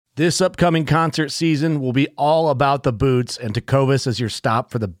This upcoming concert season will be all about the boots, and Tecovas is your stop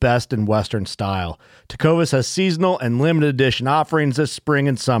for the best in Western style. Tecovas has seasonal and limited edition offerings this spring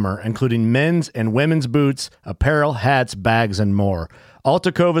and summer, including men's and women's boots, apparel, hats, bags, and more. All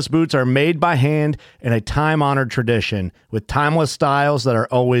Tecovas boots are made by hand in a time-honored tradition with timeless styles that are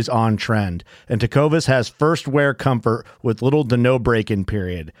always on trend. And Tecovas has first wear comfort with little to no break-in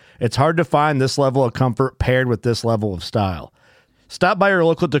period. It's hard to find this level of comfort paired with this level of style. Stop by your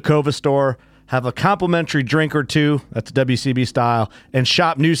local Tecovas store, have a complimentary drink or two, that's WCB style, and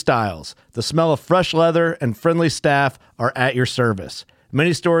shop new styles. The smell of fresh leather and friendly staff are at your service.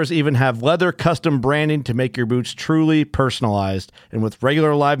 Many stores even have leather custom branding to make your boots truly personalized. And with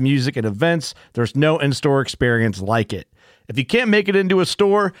regular live music and events, there's no in-store experience like it. If you can't make it into a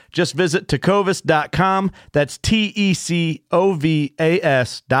store, just visit tecovas.com. That's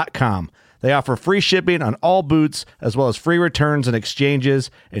TECOVAS.com. They offer free shipping on all boots, as well as free returns and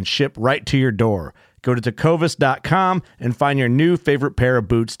exchanges, and ship right to your door. Go to tecovas.com and find your new favorite pair of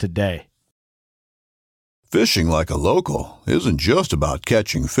boots today. Fishing like a local isn't just about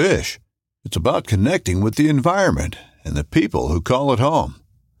catching fish. It's about connecting with the environment and the people who call it home.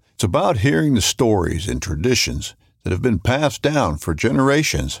 It's about hearing the stories and traditions that have been passed down for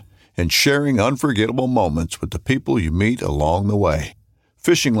generations and sharing unforgettable moments with the people you meet along the way.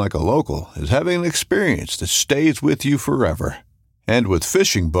 Fishing like a local is having an experience that stays with you forever. And with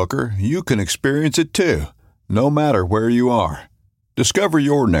Fishing Booker, you can experience it too, no matter where you are. Discover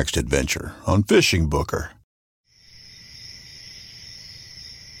your next adventure on Fishing Booker.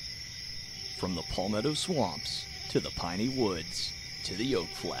 From the Palmetto Swamps to the Piney Woods to the Oak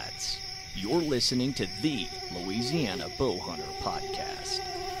Flats, you're listening to the Louisiana Bowhunter Podcast.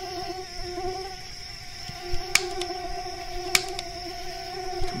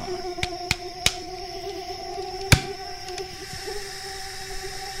 Come on.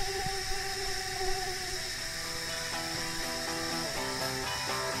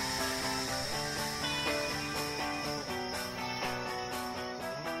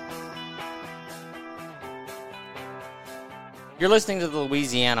 You're listening to the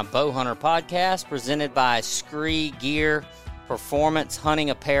Louisiana Bowhunter Podcast, presented by Scree Gear, performance hunting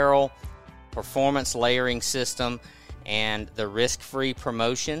apparel, performance layering system, and the risk-free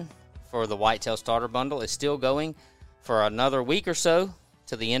promotion for the Whitetail Starter Bundle is still going for another week or so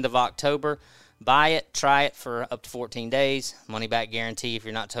to the end of October. Buy it, try it for up to 14 days, money-back guarantee if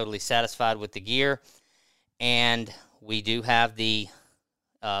you're not totally satisfied with the gear. And we do have the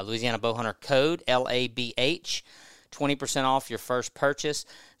Louisiana Bowhunter code, LABH, 20% off your first purchase.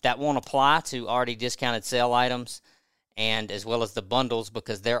 That won't apply to already discounted sale items and as well as the bundles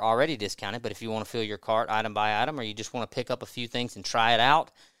because they're already discounted. But if you want to fill your cart item by item or you just want to pick up a few things and try it out,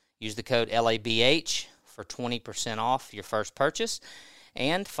 use the code LABH for 20% off your first purchase.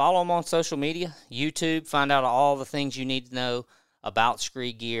 And follow them on social media, YouTube. Find out all the things you need to know about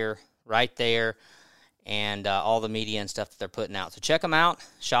Scree Gear right there and all the media and stuff that they're putting out. So check them out.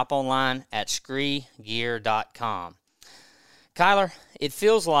 Shop online at screegear.com. Kyler, it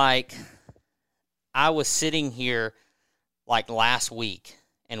feels like I was sitting here like last week,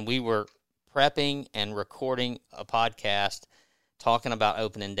 and we were prepping and recording a podcast talking about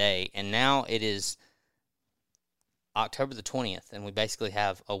opening day, and now it is October the 20th, and we basically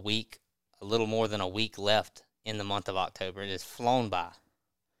have a week, a little more than a week left in the month of October. It has flown by.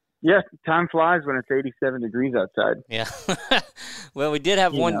 Yeah, time flies when it's 87 degrees outside. Yeah. Well, we did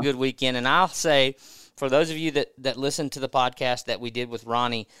have one good weekend, and I'll say, for those of you that listened to the podcast that we did with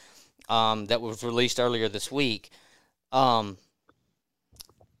Ronnie that was released earlier this week, following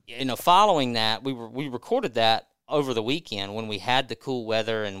that, we recorded that over the weekend when we had the cool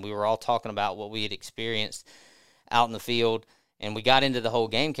weather and we were all talking about what we had experienced out in the field, and we got into the whole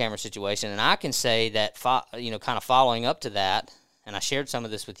game camera situation. And I can say that, kind of following up to that, and I shared some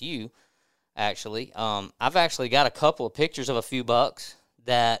of this with you, actually. I've actually got a couple of pictures of a few bucks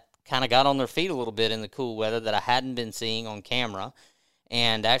that kind of got on their feet a little bit in the cool weather that I hadn't been seeing on camera.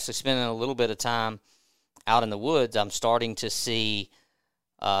 And actually spending a little bit of time out in the woods, I'm starting to see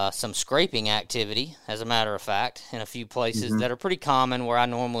some scraping activity, as a matter of fact, in a few places that are pretty common where I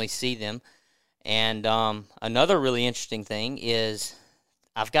normally see them. And another really interesting thing is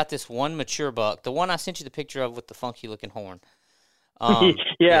I've got this one mature buck, the one I sent you the picture of with the funky-looking horn.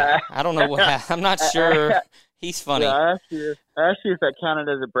 Yeah. I don't know what happened. I'm not sure. He's funny. Yeah, I asked you if that counted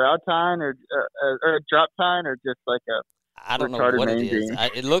as a brow tine or a drop tine or just like a. I don't know what it is.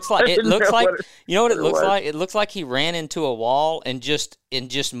 It looks like you know what it looks like. It looks like he ran into a wall and just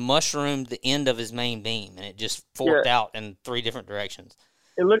mushroomed the end of his main beam, and it just forked out in three different directions.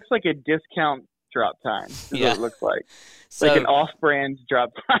 It looks like a discount drop tine is Yeah. what it looks like. So, Like an off-brand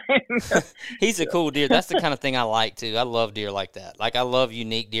drop tine. he's a cool deer. That's the kind of thing I like too. I love deer like that. Like I love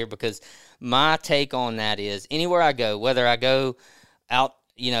unique deer because my take on that is anywhere I go, whether I go out,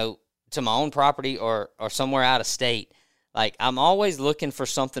 to my own property or somewhere out of state, like I'm always looking for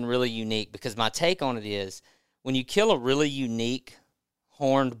something really unique because my take on it is when you kill a really unique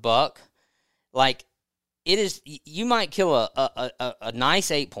horned buck, like it is, you might kill a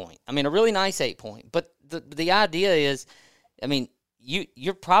nice 8-point. I mean, a really nice 8-point. But the idea is, I mean,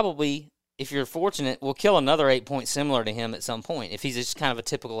 you're probably, if you're fortunate, will kill another 8-point similar to him at some point if he's just kind of a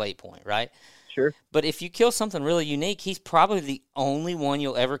typical 8-point, right? Sure. But if you kill something really unique, he's probably the only one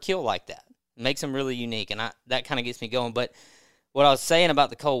you'll ever kill like that. It makes him really unique, and that kind of gets me going. But what I was saying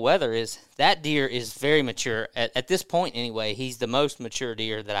about the cold weather is that deer is very mature. At this point, anyway, he's the most mature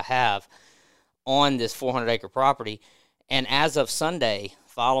deer that I have on this 400-acre property. And as of Sunday,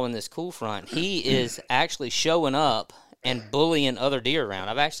 following this cool front, he is actually showing up and bullying other deer around.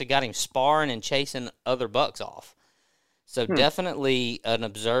 I've actually got him sparring and chasing other bucks off. So definitely an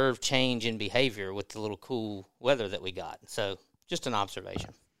observed change in behavior with the little cool weather that we got. So just an observation.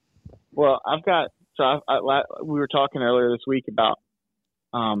 Well, we were talking earlier this week about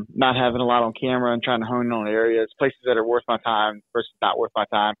not having a lot on camera and trying to hone in on areas, places that are worth my time versus not worth my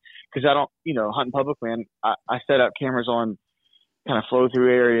time. Because I don't, hunting publicly, and I set up cameras on kind of flow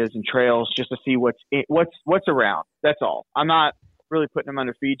through areas and trails just to see what's around. That's all. I'm not really putting them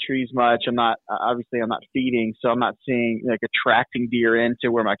under feed trees much. I'm not feeding, so I'm not seeing like attracting deer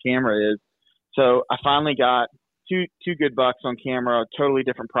into where my camera is. So I finally got two good bucks on camera, totally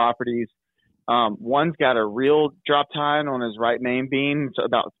different properties. One's got a real drop tine on his right main beam. It's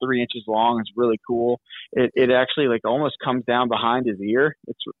about 3 inches long. It's really cool. It actually like almost comes down behind his ear.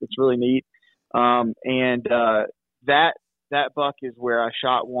 It's really neat. That buck is where I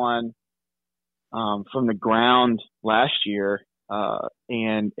shot one from the ground last year.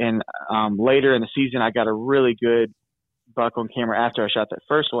 And later in the season, I got a really good buck on camera after I shot that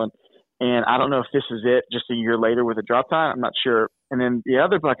first one. And I don't know if this is it just a year later with a drop tine. I'm not sure. And then the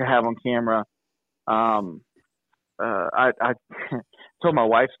other buck I have on camera, I told my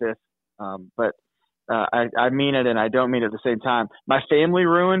wife this, but I mean it and I don't mean it at the same time. My family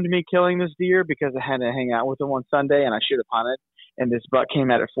ruined me killing this deer because I had to hang out with him on Sunday and I should have hunted. And this buck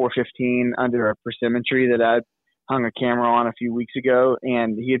came out at 4:15 under a persimmon tree that I'd hung a camera on a few weeks ago.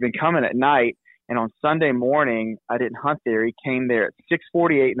 And he had been coming at night. And on Sunday morning, I didn't hunt there. He came there at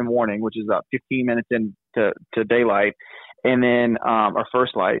 6:48 in the morning, which is about 15 minutes into daylight, and then our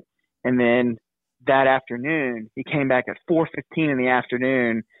first light. And then that afternoon, he came back at 4:15 in the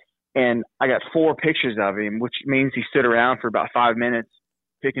afternoon, and I got 4 pictures of him, which means he stood around for about 5 minutes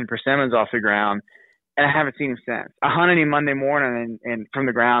picking persimmons off the ground, and I haven't seen him since. I hunted him Monday morning and from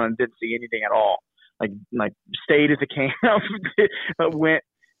the ground and didn't see anything at all. Like stayed at the camp, but went,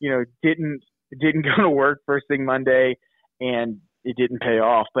 didn't go to work first thing Monday, and it didn't pay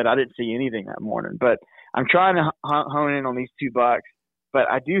off. But I didn't see anything that morning. But I'm trying to hone in on these 2 bucks. But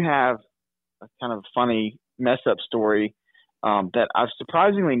I do have a kind of funny mess up story that I've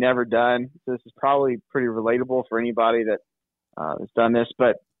surprisingly never done. So this is probably pretty relatable for anybody that has done this.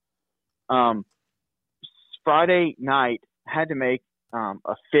 But Friday night, I had to make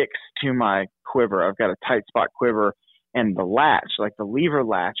a fix to my quiver. I've got a tight spot quiver, and the latch, like the lever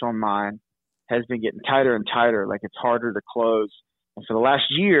latch on mine, has been getting tighter and tighter. Like it's harder to close. And for the last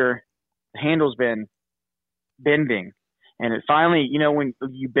year, the handle's been bending. And it finally, when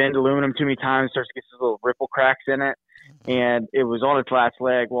you bend aluminum too many times, it starts to get these little ripple cracks in it. And it was on its last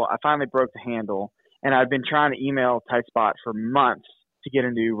leg. Well, I finally broke the handle. And I've been trying to email Tight Spot for months to get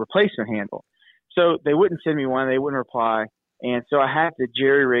a new replacement handle. So they wouldn't send me one. They wouldn't reply. And so I had to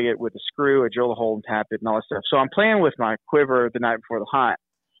jerry rig it with a screw, I drill a hole and tap it and all that stuff. So I'm playing with my quiver the night before the hunt.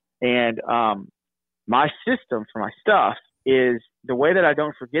 And my system for my stuff is the way that I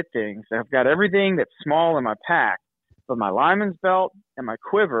don't forget things. I've got everything that's small in my pack, but my lineman's belt and my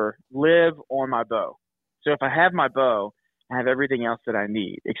quiver live on my bow. So if I have my bow, I have everything else that I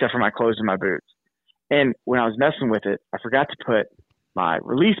need except for my clothes and my boots. And when I was messing with it, I forgot to put my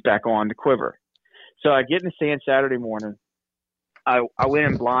release back on the quiver. So I get in the stand Saturday morning. I went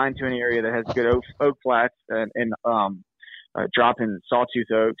in blind to an area that has good oak flats and dropping sawtooth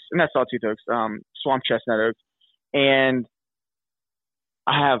oaks, not sawtooth oaks, swamp chestnut oaks. And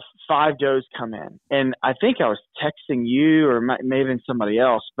I have 5 does come in. And I think I was texting you or maybe somebody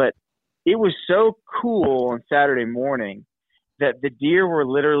else, but it was so cool on Saturday morning that the deer were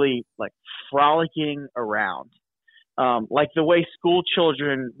literally like frolicking around. Like the way school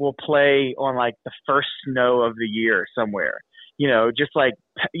children will play on like the first snow of the year somewhere. just like,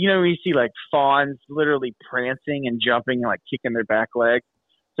 when you see like fawns literally prancing and jumping and like kicking their back legs.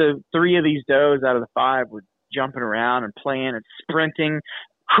 So 3 of these does out of the 5 were jumping around and playing and sprinting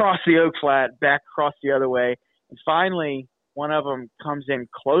across the oak flat, back across the other way. And finally, one of them comes in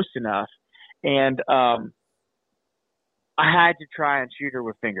close enough, and I had to try and shoot her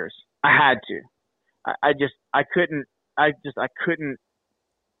with fingers. I had to. I couldn't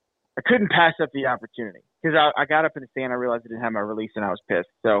pass up the opportunity, because I got up in the stand. I realized I didn't have my release, and I was pissed.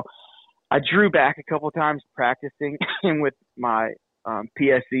 So I drew back a couple of times practicing, and with my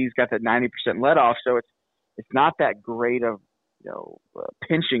PSCs got that 90% let off. So it's not that great of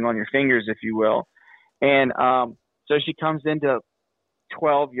pinching on your fingers, if you will. And so she comes into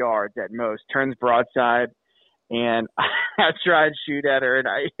 12 yards at most, turns broadside, and I tried to shoot at her, and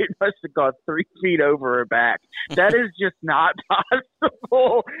it must have gone 3 feet over her back. That is just not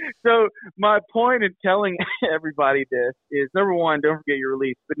possible. So my point in telling everybody this is, number 1, don't forget your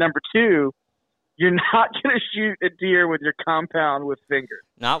release. But number 2, you're not going to shoot a deer with your compound with fingers.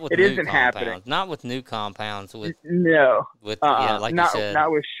 Not with it new isn't compounds. happening. Not with new compounds. Like not, you said.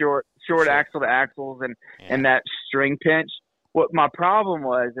 Not with short axle to axles and that string pinch. What my problem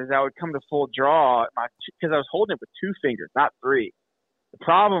was is I would come to full draw because I was holding it with 2 fingers, not 3. The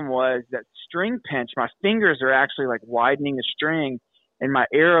problem was that string pinch, my fingers are actually like widening the string, and my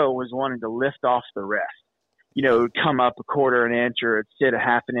arrow was wanting to lift off the rest. It would come up a 1/4 inch, or it'd sit a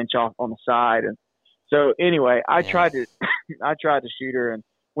 1/2 inch off on the side. And so anyway, I tried to shoot her and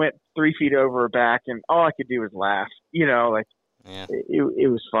went 3 feet over her back, and all I could do was laugh.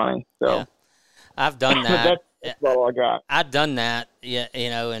 It was funny. So yeah. I've done that. That's all I got. I've done that,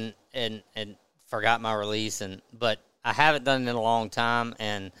 and forgot my release, but I haven't done it in a long time,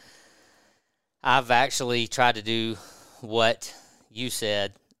 and I've actually tried to do what you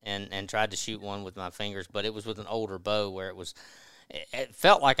said and tried to shoot one with my fingers, but it was with an older bow where it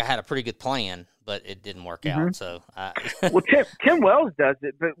felt like I had a pretty good plan, but it didn't work out. So, well, Tim Wells does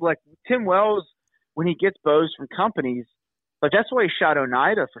it, but like Tim Wells, when he gets bows from companies, like that's why he shot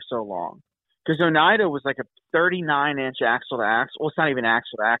Oneida for so long. Because Oneida was like a 39-inch axle to axle. Well, it's not even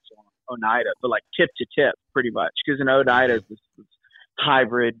axle to axle on Oneida, but like tip to tip, pretty much. Because an Oneida is this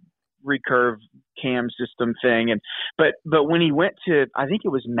hybrid recurve cam system thing. But when he went to, I think it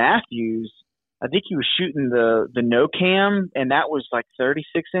was Matthews, I think he was shooting the no cam, and that was like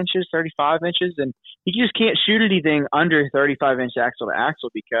 36 inches, 35 inches, and he just can't shoot anything under 35-inch axle to axle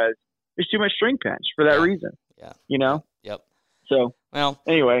because there's too much string pinch for that reason. Yeah. Yep. So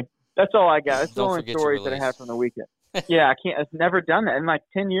anyway. That's all I got. That's the only stories that I have from the weekend. Yeah, I've never done that in like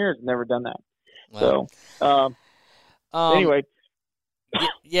 10 years. I've never done that. Well, so, anyway,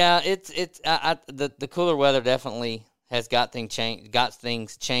 yeah, the cooler weather definitely has got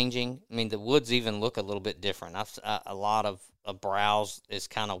things changing. I mean, the woods even look a little bit different. A lot of browse is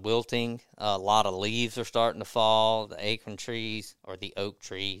kind of wilting. A lot of leaves are starting to fall. The acorn trees, or the oak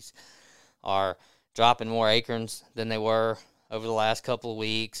trees, are dropping more acorns than they were over the last couple of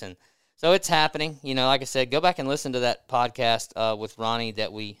weeks. And so it's happening. Like I said, go back and listen to that podcast with Ronnie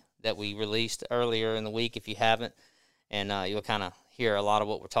that we released earlier in the week if you haven't, and you'll kind of hear a lot of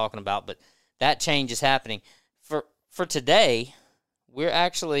what we're talking about. But that change is happening. For today,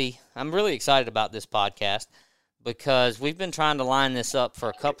 I'm really excited about this podcast because we've been trying to line this up for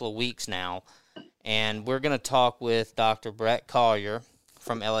a couple of weeks now, and we're going to talk with Dr. Bret Collier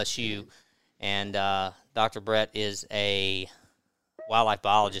from LSU. And Dr. Bret is a wildlife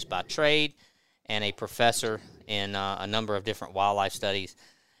biologist by trade and a professor in a number of different wildlife studies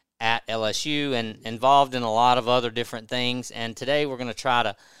at LSU and involved in a lot of other different things. And today we're going to try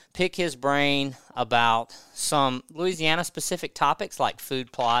to pick his brain about some Louisiana-specific topics like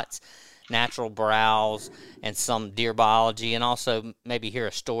food plots, natural browse, and some deer biology, and also maybe hear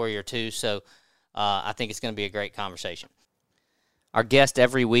a story or two. So I think it's going to be a great conversation. Our guests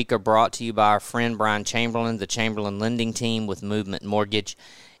every week are brought to you by our friend Brian Chamberlain, the Chamberlain Lending Team with Movement Mortgage.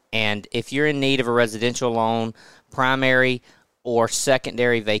 And if you're in need of a residential loan, primary or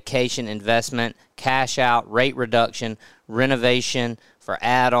secondary vacation investment, cash out, rate reduction, renovation for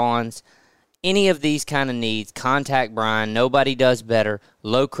add-ons, any of these kind of needs, contact Brian. Nobody does better.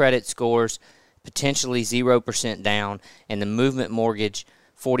 Low credit scores, potentially 0% down, and the Movement Mortgage,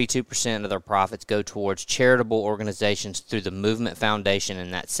 42% of their profits go towards charitable organizations through the Movement Foundation,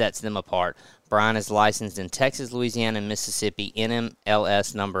 and that sets them apart. Brian is licensed in Texas, Louisiana, and Mississippi,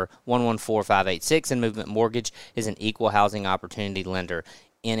 NMLS number 114586, and Movement Mortgage is an equal housing opportunity lender,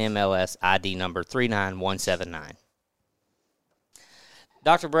 NMLS ID number 39179.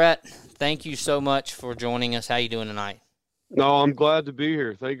 Dr. Bret, thank you so much for joining us. How you doing tonight? No, I'm glad to be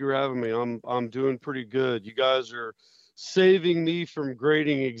here. Thank you for having me. I'm doing pretty good. You guys are saving me from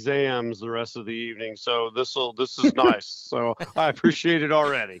grading exams the rest of the evening. So this is nice. So I appreciate it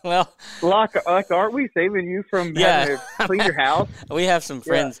already. Well, like aren't we saving you from having to clean your house? We have some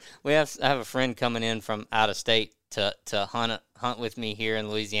friends. I have a friend coming in from out of state to hunt with me here in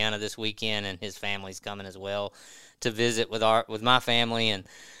Louisiana this weekend, and his family's coming as well to visit with my family. And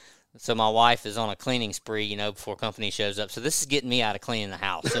so my wife is on a cleaning spree, before company shows up. So this is getting me out of cleaning the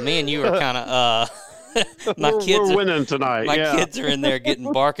house. So me and you are kind of we're winning tonight. My kids are in there getting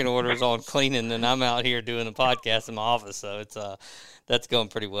barking orders on cleaning, and I'm out here doing a podcast in my office. So it's that's going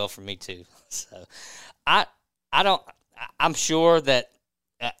pretty well for me too. So I'm sure that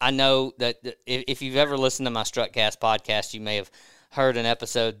I know that if you've ever listened to my Strutcast podcast, you may have heard an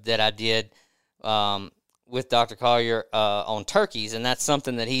episode that I did with Dr. Collier on turkeys, and that's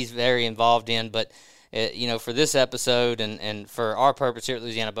something that he's very involved in. But for this episode and for our purpose here at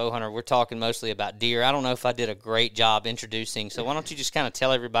Louisiana Bowhunter, we're talking mostly about deer. I don't know if I did a great job introducing, so why don't you just kind of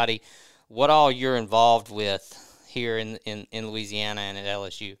tell everybody what all you're involved with here in Louisiana and at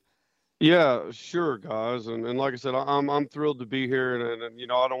LSU? Yeah, sure, guys. And like I said, I'm thrilled to be here. And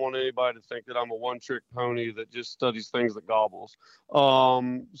I don't want anybody to think that I'm a one-trick pony that just studies things that gobbles.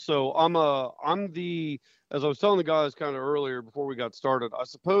 So as I was telling the guys kind of earlier before we got started, I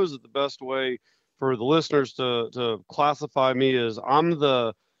suppose that the best way for the listeners to classify me is I'm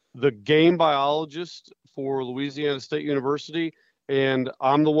the game biologist for Louisiana State University, and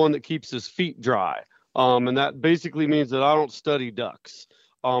I'm the one that keeps his feet dry. And that basically means that I don't study ducks.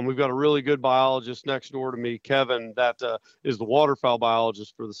 We've got a really good biologist next door to me, Kevin, that is the waterfowl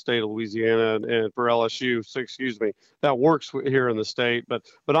biologist for the state of Louisiana and for LSU, that works here in the state. But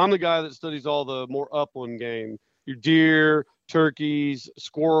I'm the guy that studies all the more upland game, your deer, turkeys,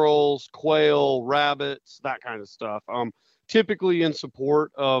 squirrels, quail, rabbits, that kind of stuff. Typically in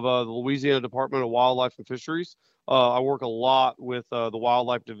support of the Louisiana Department of Wildlife and Fisheries. I work a lot with the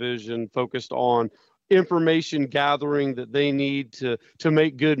Wildlife Division focused on information gathering that they need to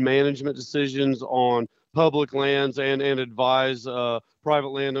make good management decisions on public lands and advise private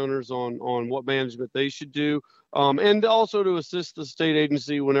landowners on what management they should do. And also to assist the state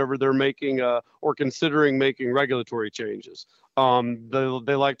agency whenever they're making or considering making regulatory changes.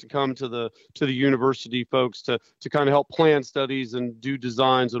 They like to come to the university folks to kind of help plan studies and do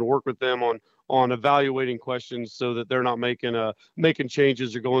designs and work with them on evaluating questions so that they're not making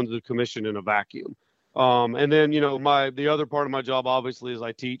changes or going to the commission in a vacuum. And then the other part of my job obviously is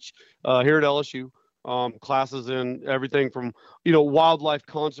I teach here at LSU. Classes in everything from, wildlife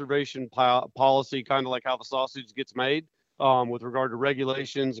conservation policy, kind of like how the sausage gets made with regard to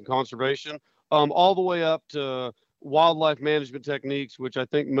regulations and conservation, all the way up to wildlife management techniques, which I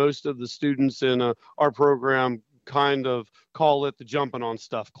think most of the students in our program kind of call it the jumping on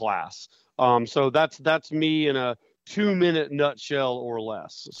stuff class. So that's me in a 2-minute nutshell or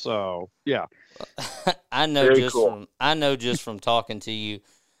less. So, yeah. I know just from talking to you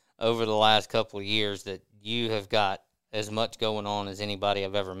over the last couple of years that you have got as much going on as anybody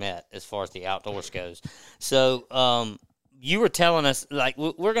I've ever met as far as the outdoors goes. So you were telling us, like,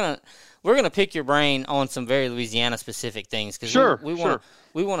 we're gonna pick your brain on some very Louisiana specific things because we want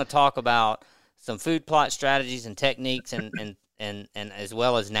to talk about some food plot strategies and techniques and as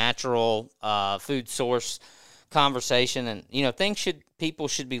well as natural food source conversation and things people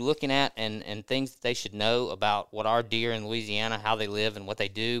should be looking at and things that they should know about what our deer in Louisiana, how they live and what they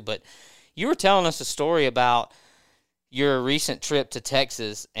do. But you were telling us a story about your recent trip to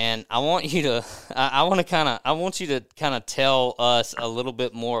Texas, and I want you to kind of tell us a little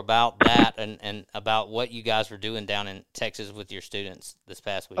bit more about that and about what you guys were doing down in Texas with your students this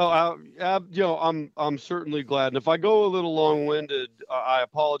past week. I'm certainly glad. And if I go a little long-winded, I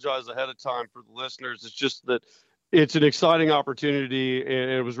apologize ahead of time for the listeners. It's just that it's an exciting opportunity,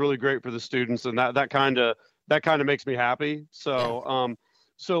 and it was really great for the students, and that kind of makes me happy. So. Yeah.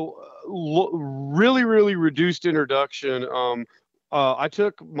 Really, really reduced introduction. I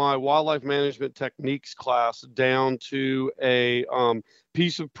took my wildlife management techniques class down to a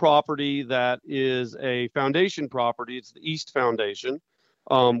piece of property that is a foundation property. It's the East Foundation,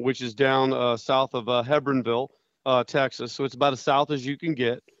 which is down south of Hebronville, Texas. So it's about as south as you can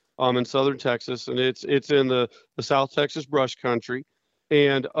get in southern Texas, and it's in the South Texas brush country.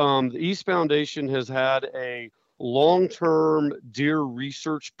 And the East Foundation has had a long-term deer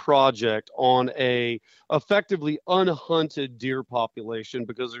research project on a effectively unhunted deer population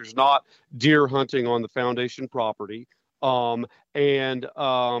because there's not deer hunting on the foundation property, and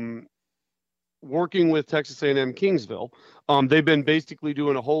working with Texas A&M Kingsville, they've been basically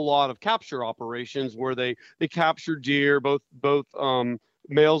doing a whole lot of capture operations where they capture deer, both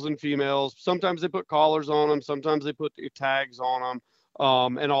males and females. Sometimes they put collars on them. Sometimes they put tags on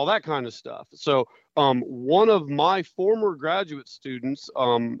them, and all that kind of stuff. So one of my former graduate students,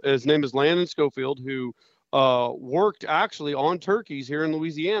 his name is Landon Schofield, who worked actually on turkeys here in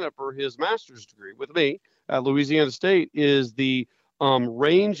Louisiana for his master's degree with me at Louisiana State, is the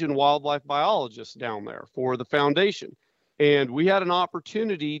range and wildlife biologist down there for the foundation. And we had an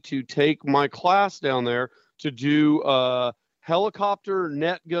opportunity to take my class down there to do helicopter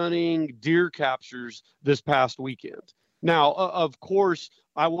net gunning deer captures this past weekend. Now, of course,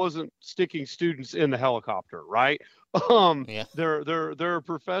 I wasn't sticking students in the helicopter, right? Yeah. There are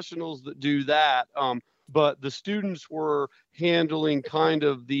professionals that do that, but the students were handling kind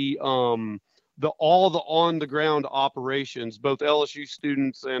of all the on the ground operations, both LSU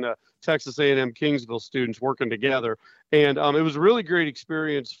students and Texas A&M Kingsville students working together. And it was a really great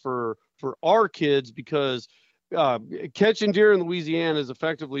experience for our kids, because catching deer in Louisiana is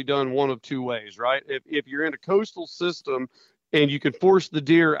effectively done one of two ways, right? If you're in a coastal system and you can force the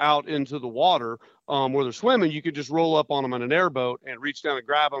deer out into the water where they're swimming, you could just roll up on them in an airboat and reach down and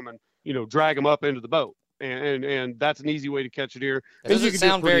grab them and, drag them up into the boat. And that's an easy way to catch a deer. It doesn't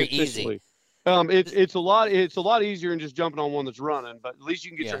sound very easy. It's a lot easier than just jumping on one that's running, but at least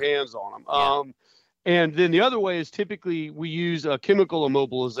you can get your hands on them. Yeah. And then the other way is typically we use a chemical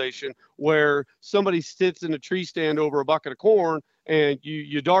immobilization, where somebody sits in a tree stand over a bucket of corn and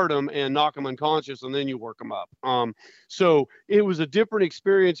you dart them and knock them unconscious, and then you work them up. So it was a different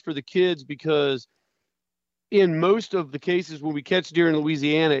experience for the kids, because in most of the cases when we catch deer in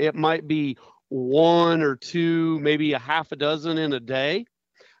Louisiana, it might be one or two, maybe a half a dozen in a day.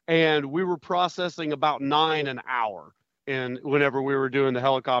 And we were processing about 9 an hour. And whenever we were doing the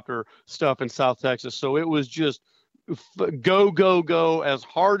helicopter stuff in South Texas. So it was just go as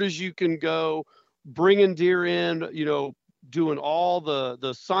hard as you can go, bringing deer in, doing all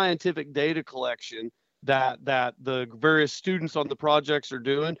the scientific data collection that the various students on the projects are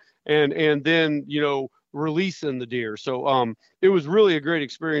doing, and then, releasing the deer. So it was really a great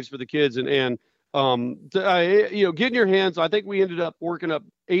experience for the kids. And getting your hands, I think we ended up working up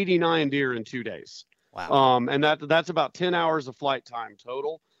 89 deer in 2 days. Wow. And that's about 10 hours of flight time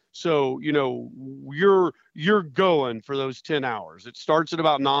total. So, you're going for those 10 hours. It starts at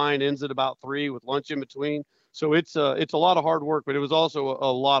about 9, ends at about 3 with lunch in between. So it's a lot of hard work, but it was also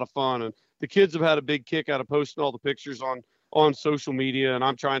a lot of fun. And the kids have had a big kick out of posting all the pictures on social media, and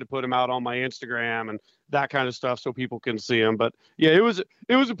I'm trying to put them out on my Instagram and that kind of stuff so people can see them. But yeah, it was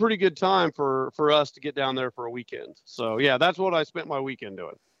a pretty good time for us to get down there for a weekend. So yeah, that's what I spent my weekend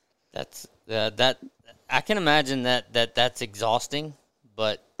doing. That's that. I can imagine that's exhausting,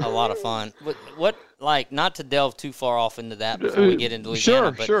 but a lot of fun. What like, not to delve too far off into that before we get into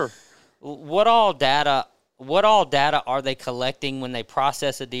Louisiana, Sure. What all data are they collecting when they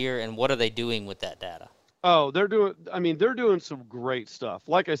process a deer, and what are they doing with that data? Oh, they're doing some great stuff.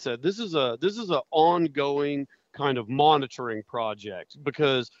 Like I said, this is a ongoing kind of monitoring project,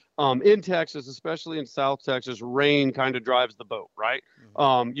 because in Texas, especially in South Texas, rain kind of drives the boat, right?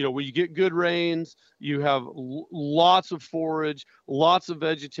 Mm-hmm. When you get good rains, you have lots of forage, lots of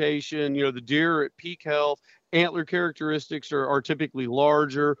vegetation. The deer at peak health, antler characteristics are typically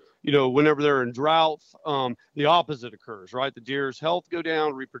larger. Whenever they're in drought, the opposite occurs, right? The deer's health go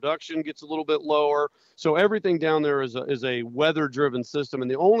down, reproduction gets a little bit lower. So everything down there is a weather-driven system, and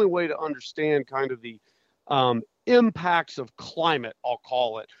the only way to understand kind of the impacts of climate, I'll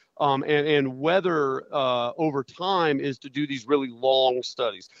call it, and weather over time, is to do these really long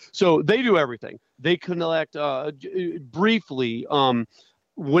studies. So they do everything. They collect briefly.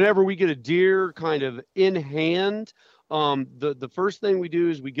 Whenever we get a deer kind of in hand, the first thing we do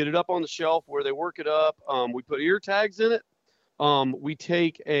is we get it up on the shelf where they work it up. We put ear tags in it. We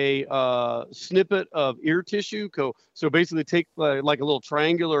take a snippet of ear tissue. So basically take like a little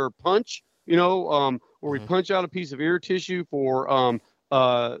triangular punch, where we punch out a piece of ear tissue for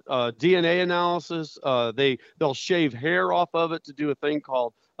DNA analysis. They'll shave hair off of it to do a thing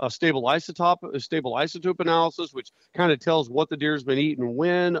called stable isotope analysis, which kind of tells what the deer's been eating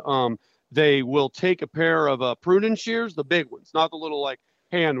when. They will take a pair of pruning shears, the big ones, not the little like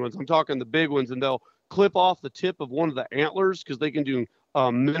hand ones. I'm talking the big ones, and they'll clip off the tip of one of the antlers, because they can do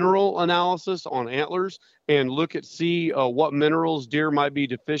mineral analysis on antlers and see what minerals deer might be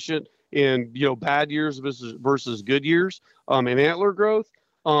deficient in, bad years versus good years in antler growth.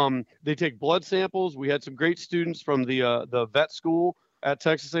 They take blood samples. We had some great students from the vet school at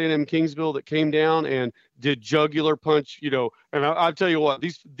Texas A&M Kingsville that came down and did jugular punch, and I'll tell you what,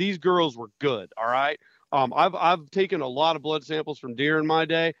 these girls were good. All right. I've taken a lot of blood samples from deer in my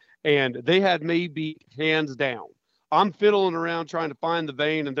day, and they had me beat hands down. I'm fiddling around trying to find the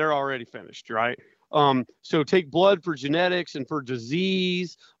vein, and they're already finished, right? So take blood for genetics and for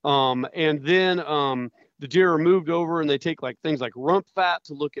disease, and then the deer are moved over, and they take like things like rump fat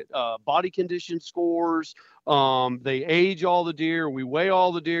to look at body condition scores. They age all the deer, we weigh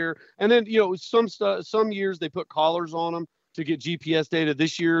all the deer, and then some years they put collars on them to get GPS data.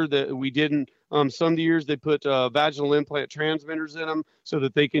 This year that we didn't. Some years they put vaginal implant transmitters in them so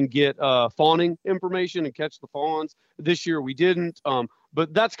that they can get fawning information and catch the fawns. This year we didn't.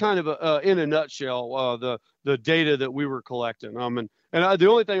 But that's kind of in a nutshell the data that we were collecting. The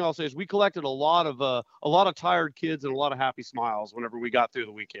only thing I'll say is we collected a lot of tired kids and a lot of happy smiles whenever we got through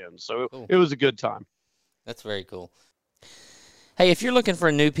the weekend. So cool. It was a good time. That's very cool. Hey, if you're looking for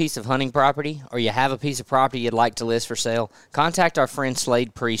a new piece of hunting property, or you have a piece of property you'd like to list for sale, contact our friend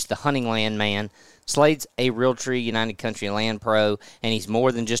Slade Priest, the hunting land man. Slade's a Realtree United Country Land Pro, and he's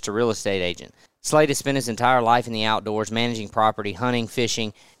more than just a real estate agent. Slade has spent his entire life in the outdoors, managing property, hunting,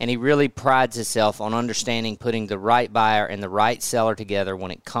 fishing, and he really prides himself on understanding putting the right buyer and the right seller together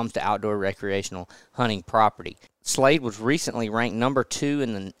when it comes to outdoor recreational hunting property. Slade was recently ranked number 2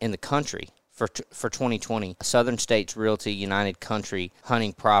 in the country for 2020, Southern States Realty United Country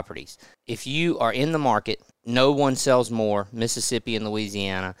hunting properties. If you are in the market, no one sells more, Mississippi and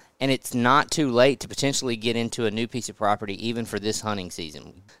Louisiana, and it's not too late to potentially get into a new piece of property even for this hunting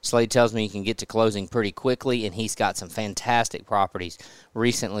season. Slade tells me you can get to closing pretty quickly, and he's got some fantastic properties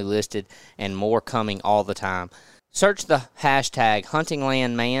recently listed and more coming all the time. Search the hashtag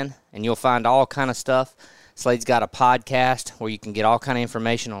HuntingLandMan, and you'll find all kind of stuff. Slade's got a podcast where you can get all kind of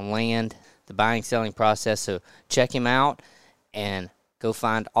information on land, the buying, selling process, so check him out and go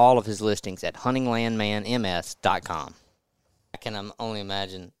find all of his listings at huntinglandmanms.com. I can only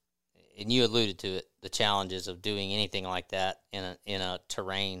imagine, and you alluded to it, the challenges of doing anything like that in a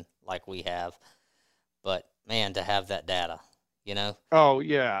terrain like we have. But, man, to have that data, Oh,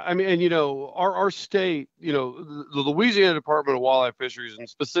 yeah. I mean, and, our state, the Louisiana Department of Wildlife Fisheries, and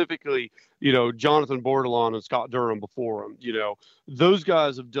specifically, Jonathan Bordelon and Scott Durham before him, those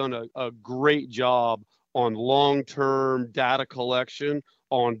guys have done a great job on long-term data collection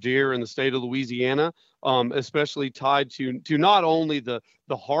on deer in the state of Louisiana, especially tied to not only the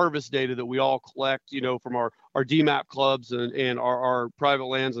harvest data that we all collect, from our DMAP clubs and our private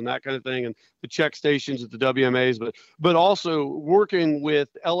lands and that kind of thing, and the check stations at the WMAs, but also working with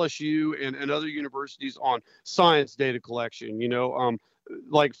LSU and other universities on science data collection.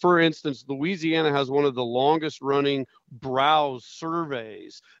 Like, for instance, Louisiana has one of the longest running browse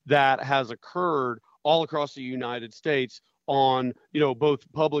surveys that has occurred all across the United States on, both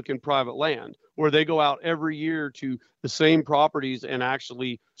public and private land, where they go out every year to the same properties and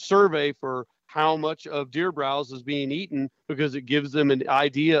actually survey for how much of deer browse is being eaten, because it gives them an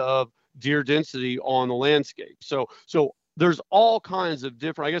idea of deer density on the landscape. So there's all kinds of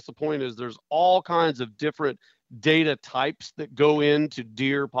different, I guess the point is there's all kinds of different data types that go into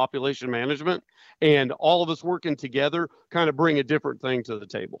deer population management, and all of us working together kind of bring a different thing to the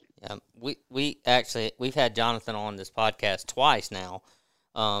table. Yeah, we've had Jonathan on this podcast twice now.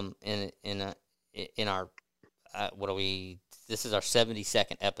 In our this is our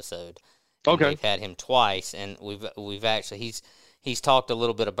 72nd episode. Okay, we've had him twice, and we've actually he's talked a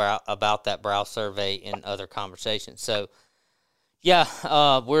little bit about that browse survey in other conversations. So yeah,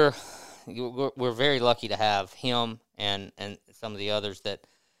 we're very lucky to have him and some of the others that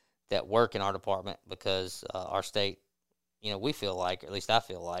work in our department, because our state, we feel like, or at least I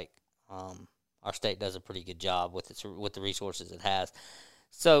feel like, our state does a pretty good job with the resources it has.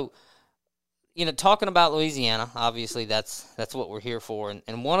 So, talking about Louisiana, obviously that's what we're here for.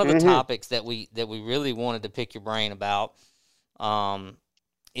 And one of the topics that we really wanted to pick your brain about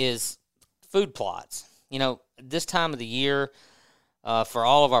is food plots. This time of the year, for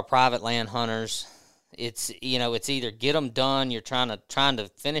all of our private land hunters, it's either get them done, you're trying to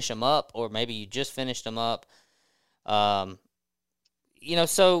finish them up, or maybe you just finished them up. So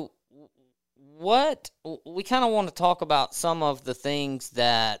what we kind of want to talk about some of the things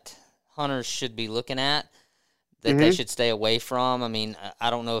that hunters should be looking at that they should stay away from. I mean, I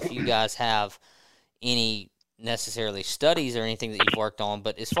don't know if you guys have any necessarily studies or anything that you've worked on,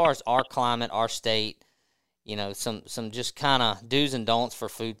 but as far as our climate, our state, some just kind of do's and don'ts for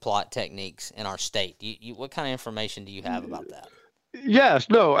food plot techniques in our state. What kind of information do you have about that? Yes,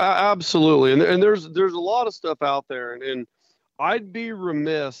 no, absolutely. And there's a lot of stuff out there, and I'd be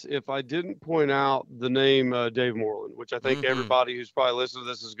remiss if I didn't point out the name Dave Moreland, which I think everybody who's probably listening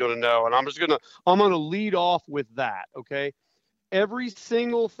to this is going to know. And I'm going to lead off with that. Okay. Every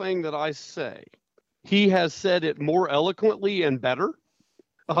single thing that I say, he has said it more eloquently and better.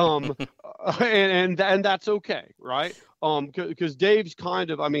 and that's okay, right? Because Dave's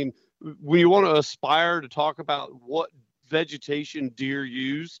kind of, I mean, when you want to aspire to talk about what vegetation deer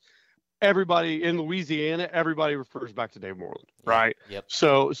use, everybody in Louisiana, everybody refers back to Dave Moreland, right? Yep.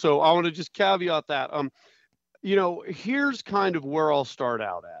 So I want to just caveat that. Here's kind of where I'll start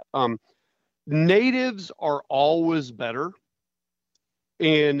out at. Natives are always better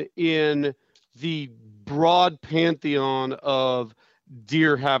in the broad pantheon of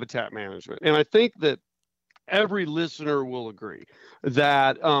deer habitat management. And I think that every listener will agree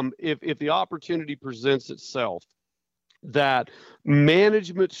that if the opportunity presents itself, that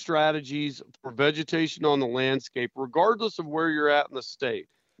management strategies for vegetation on the landscape, regardless of where you're at in the state,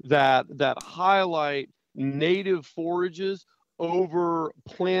 that highlight native forages over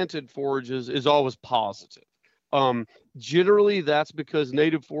planted forages is always positive. Generally, that's because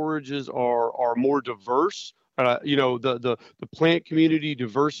native forages are more diverse. The plant community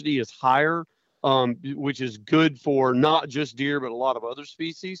diversity is higher, which is good for not just deer, but a lot of other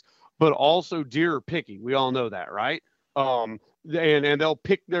species. But also deer are picky. We all know that, right? And they'll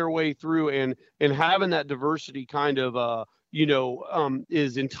pick their way through, and having that diversity kind of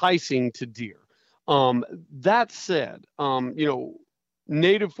is enticing to deer. That said,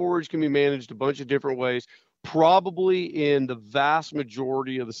 native forage can be managed a bunch of different ways. Probably in the vast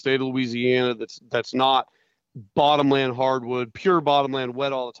majority of the state of Louisiana, that's not bottomland hardwood, pure bottomland,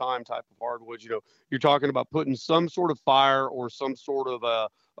 wet all the time type of hardwood. You're talking about putting some sort of fire or some sort of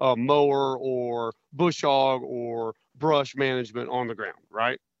a mower or bush hog or brush management on the ground,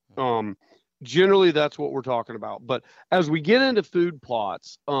 right? Generally, that's what we're talking about. But as we get into food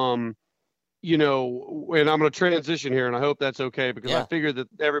plots, and I'm going to transition here, and I hope that's okay, because I figure that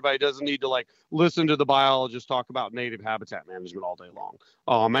everybody doesn't need to listen to the biologists talk about native habitat management all day long.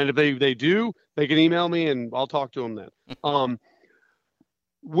 And if they do, they can email me and I'll talk to them then.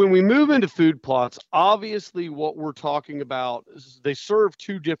 When we move into food plots, obviously what we're talking about is they serve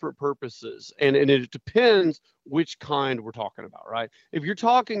two different purposes, and it depends which kind we're talking about, right? If you're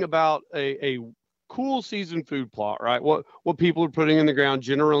talking about a cool season food plot, right? What people are putting in the ground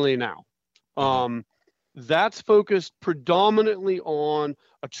generally now. That's focused predominantly on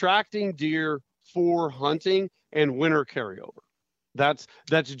attracting deer for hunting and winter carryover. That's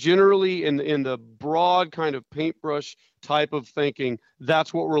generally in the broad kind of paintbrush type of thinking.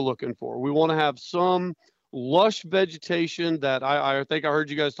 That's what we're looking for. We want to have some lush vegetation that I think I heard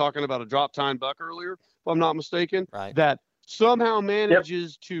you guys talking about a drop tine buck earlier, if I'm not mistaken, right, that somehow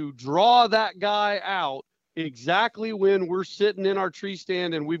manages to draw that guy out exactly when we're sitting in our tree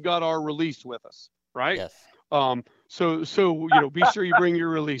stand and we've got our release with us, right? Yes. So be sure you bring your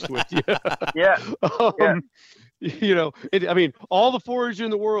release with you. Yeah. All the forage in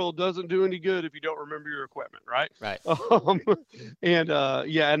the world doesn't do any good if you don't remember your equipment, right? Right. And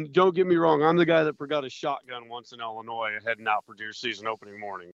don't get me wrong, I'm the guy that forgot his shotgun once in Illinois heading out for deer season opening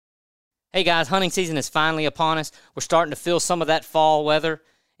morning. Hey guys, hunting season is finally upon us. We're starting to feel some of that fall weather.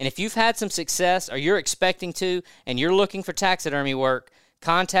 And if you've had some success or you're expecting to and you're looking for taxidermy work,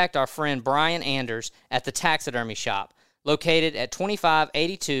 contact our friend Brian Anders at the Taxidermy Shop, located at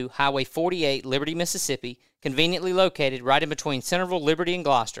 2582 Highway 48, Liberty, Mississippi, conveniently located right in between Centerville, Liberty, and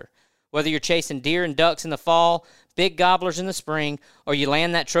Gloucester. Whether you're chasing deer and ducks in the fall, big gobblers in the spring, or you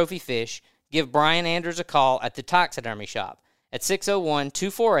land that trophy fish, give Brian Anders a call at the Taxidermy Shop at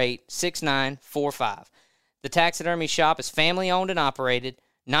 601-248-6945. The Taxidermy Shop is family-owned and operated,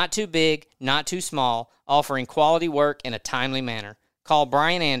 not too big, not too small, offering quality work in a timely manner. Call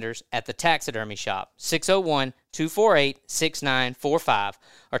Brian Anders at the Taxidermy Shop, 601-248-6945,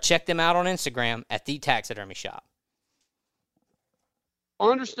 or check them out on Instagram at The Taxidermy Shop.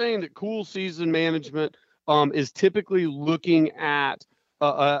 Understanding that cool season management is typically looking at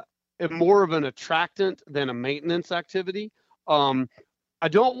more of an attractant than a maintenance activity. I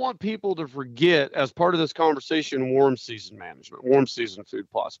don't want people to forget, as part of this conversation, warm season management, warm season food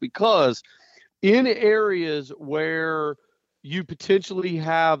plots, because in areas where you potentially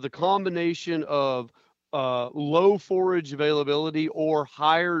have the combination of low forage availability or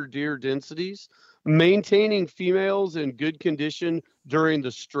higher deer densities, maintaining females in good condition during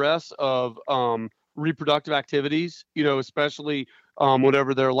the stress of reproductive activities, especially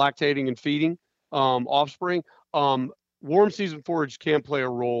whenever they're lactating and feeding offspring, warm season forage can play a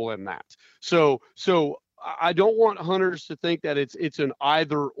role in that. So I don't want hunters to think that it's an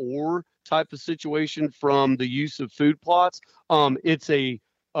either or type of situation from the use of food plots. It's an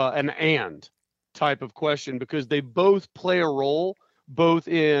and type of question, because they both play a role both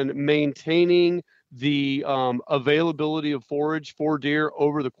in maintaining the availability of forage for deer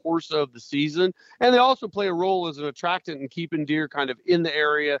over the course of the season. And they also play a role as an attractant in keeping deer kind of in the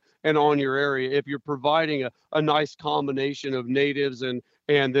area and on your area if you're providing a nice combination of natives and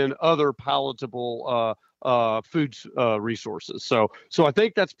then other palatable food resources. So I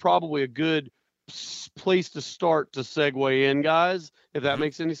think that's probably a good place to start to segue in, guys, if that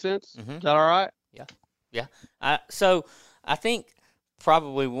makes any sense. Is that all right? Yeah. So I think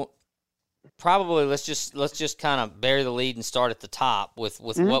probably let's just kind of bury the lead and start at the top with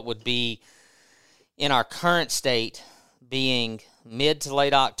what would be in our current state being mid to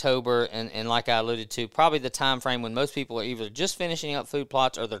late October, and like I alluded to, probably the time frame when most people are either just finishing up food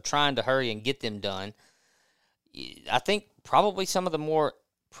plots or they're trying to hurry and get them done. I think probably some of the more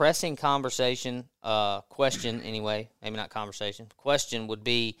pressing question would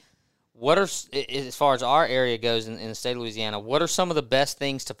be, what are, as far as our area goes in the state of Louisiana, what are some of the best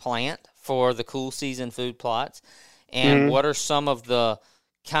things to plant for the cool season food plots? And what are some of the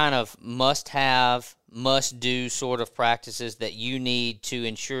kind of must-have, must-do sort of practices that you need to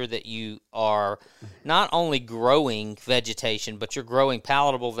ensure that you are not only growing vegetation, but you're growing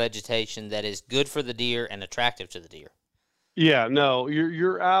palatable vegetation that is good for the deer and attractive to the deer? Yeah, no,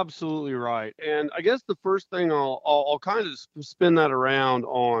 you're absolutely right. And I guess the first thing I'll kind of spin that around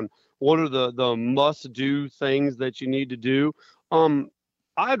on what are the must-do things that you need to do.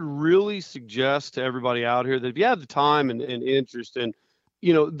 I'd really suggest to everybody out here that if you have the time and interest in,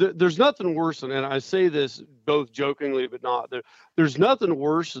 there's nothing worse than, and I say this both jokingly but not, there's nothing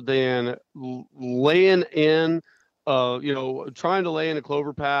worse than laying in, trying to lay in a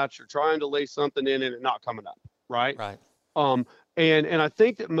clover patch or trying to lay something in and it not coming up, right? Right. And I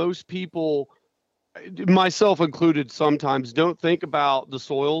think that most people, myself included, sometimes don't think about the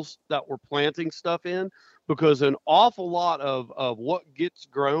soils that we're planting stuff in, because an awful lot of what gets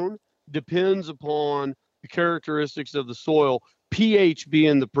grown depends upon the characteristics of the soil, pH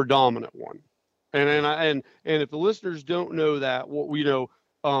being the predominant one. And if the listeners don't know that, what we know,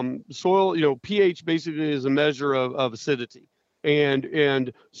 soil, pH basically is a measure of acidity,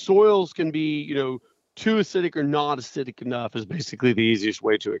 and soils can be, too acidic or not acidic enough is basically the easiest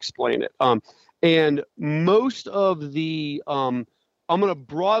way to explain it. And most of the, I'm going to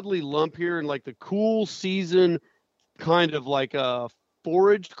broadly lump here in like the cool season kind of like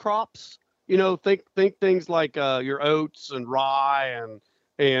foraged crops, think things like your oats and rye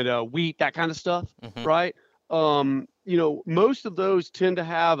and wheat, that kind of stuff, right? Most of those tend to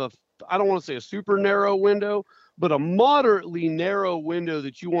have I don't want to say a super narrow window, but a moderately narrow window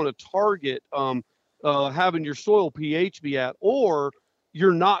that you want to target having your soil pH be at, or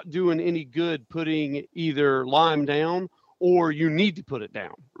you're not doing any good putting either lime down or you need to put it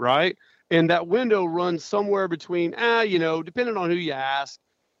down, right? And that window runs somewhere between, depending on who you ask,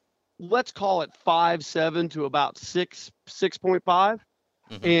 let's call it 5.7 to about 6.5.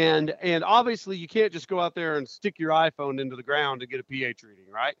 And obviously you can't just go out there and stick your iPhone into the ground to get a pH reading,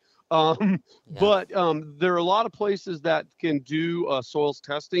 right? But there are a lot of places that can do soils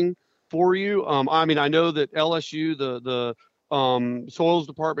testing for you. I know that LSU, the soils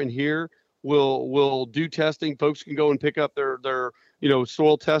department here, will do testing. Folks can go and pick up their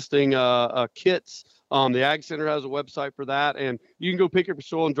soil testing kits. The Ag Center has a website for that, and you can go pick up your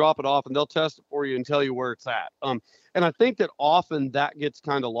soil and drop it off, and they'll test it for you and tell you where it's at. And I think that often that gets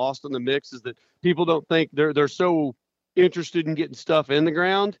kind of lost in the mix, is that people don't think they're so interested in getting stuff in the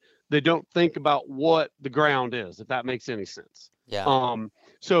ground, they don't think about what the ground is, if that makes any sense. Yeah.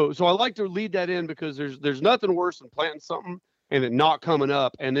 So I like to lead that in, because there's nothing worse than planting something and it not coming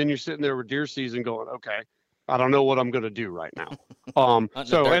up, and then you're sitting there with deer season going, okay, I don't know what I'm going to do right now.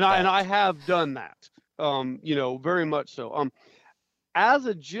 I have done that, very much so. As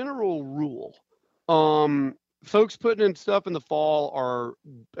a general rule, folks putting in stuff in the fall are,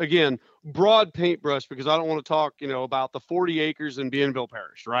 again, broad paintbrush, because I don't want to talk, about the 40 acres in Bienville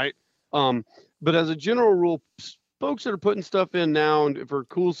Parish, right? But as a general rule, folks that are putting stuff in now and for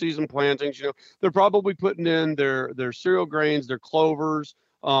cool season plantings, they're probably putting in their cereal grains, their clovers,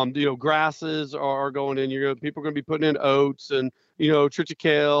 grasses are going in. People are going to be putting in oats and,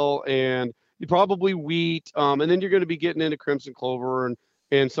 triticale and probably wheat. And then you're going to be getting into crimson clover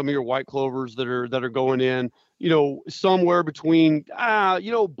and some of your white clovers that are going in, somewhere between,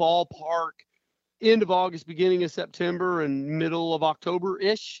 ballpark end of August, beginning of September, and middle of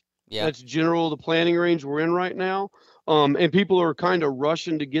October-ish. Yeah. That's general the planting range we're in right now. And people are kind of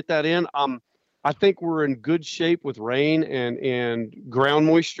rushing to get that in. I think we're in good shape with rain and ground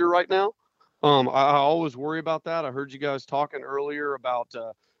moisture right now. I always worry about that. I heard you guys talking earlier about,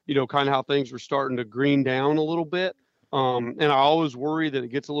 kind of how things were starting to green down a little bit. And I always worry that it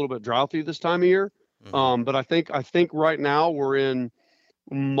gets a little bit droughty this time of year. But I think right now we're in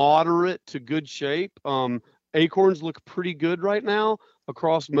moderate to good shape. Acorns look pretty good right now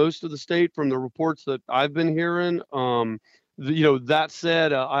across most of the state from the reports that I've been hearing. That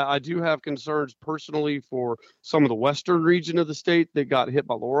said, I do have concerns personally for some of the western region of the state that got hit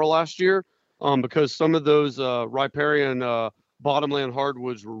by Laura last year, because some of those riparian bottomland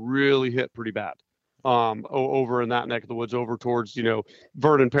hardwoods were really hit pretty bad over in that neck of the woods, over towards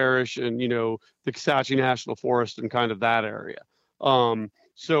Vernon Parish and the Kisatchie National Forest and kind of that area.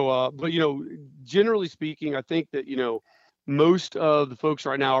 But generally speaking, I think that most of the folks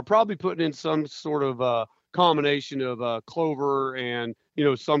right now are probably putting in some sort of combination of clover and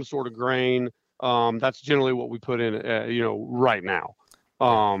some sort of grain. That's generally what we put in right now.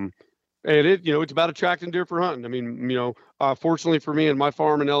 And it's about attracting deer for hunting. I mean, fortunately for me and my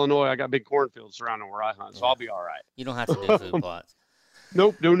farm in Illinois, I got big cornfields surrounding where I hunt, so I'll be all right. You don't have to do food plots.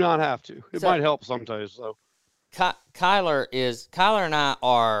 Nope, do not have to. It might help sometimes, though. Kyler and I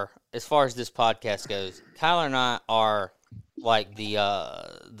are, as far as this podcast goes, Kyler and I are like the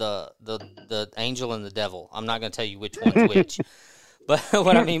angel and the devil. I'm not going to tell you which one's which, but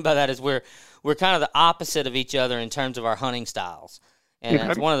what I mean by that is we're kind of the opposite of each other in terms of our hunting styles, and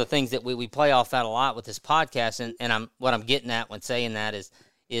that's one of the things that we play off that a lot with this podcast. And what I'm getting at when saying that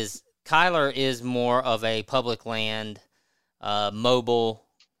is Kyler is more of a public land, mobile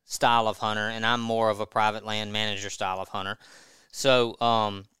style of hunter, and I'm more of a private land manager style of hunter. So,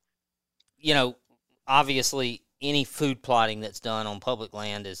 obviously any food plotting that's done on public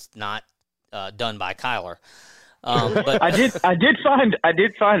land is not done by Kyler. But I did find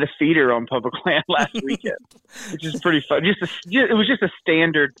a feeder on public land last weekend, which is pretty fun. It was just a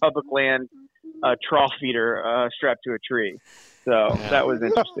standard public land trough feeder strapped to a tree. So that was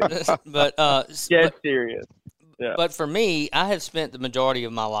interesting. But serious. Yeah. But for me, I have spent the majority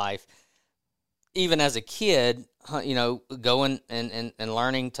of my life, even as a kid, going and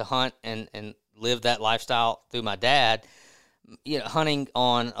learning to hunt and live that lifestyle through my dad, hunting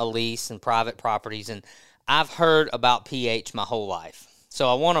on a lease and private properties. And I've heard about pH my whole life. So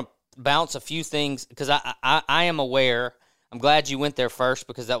I want to bounce a few things because I am aware. I'm glad you went there first,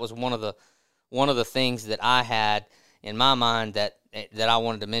 because that was one of the things that I had in my mind that I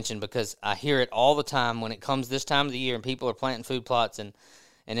wanted to mention, because I hear it all the time when it comes this time of the year and people are planting food plots and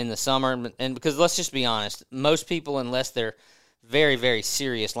in the summer. And because let's just be honest, most people, unless they're very, very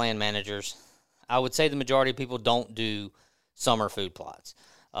serious land managers, I would say the majority of people don't do summer food plots.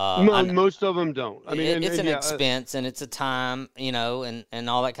 Most of them don't. I mean, it's an expense and it's a time, and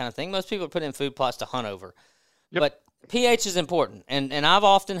all that kind of thing. Most people are putting in food plots to hunt over. Yep. But pH is important. And I've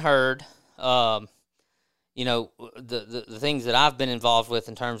often heard, the things that I've been involved with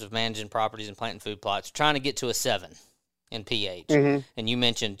in terms of managing properties and planting food plots, trying to get to a 7 in pH. Mm-hmm. And you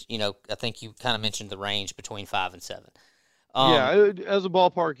mentioned, I think you kind of mentioned the range between 5 and 7. As a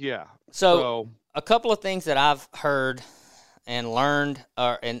ballpark, yeah. So a couple of things that I've heard and learned,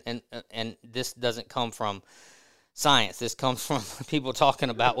 and this doesn't come from science. This comes from people talking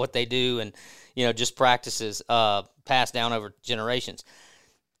about what they do and, just practices passed down over generations.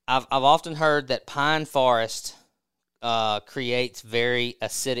 I've often heard that pine forest creates very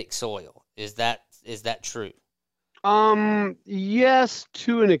acidic soil. Is that true? Yes,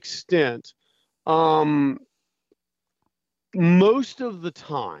 to an extent. Most of the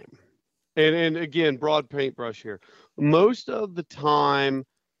time, and again, broad paintbrush here. Most of the time,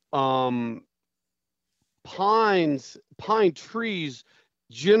 pine trees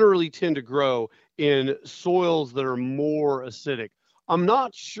generally tend to grow in soils that are more acidic. I'm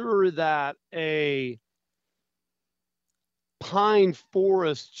not sure that a pine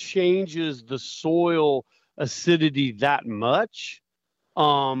forest changes the soil acidity that much.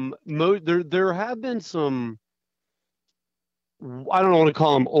 There have been some, I don't want to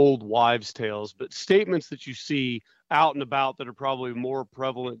call them old wives' tales, but statements that you see out and about that are probably more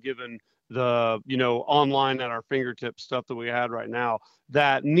prevalent given the, online at our fingertips stuff that we had right now,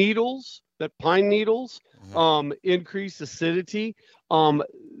 that pine needles, increase acidity.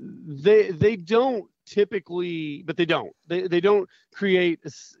 They don't typically, but they don't. They don't create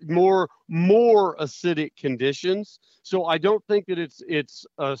more acidic conditions. So I don't think that it's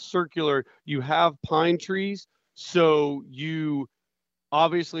circular. You have pine trees, so you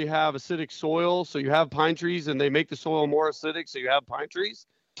obviously have acidic soil. So you have pine trees, and they make the soil more acidic. So you have pine trees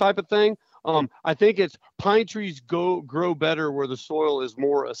type of thing. I think it's pine trees grow better where the soil is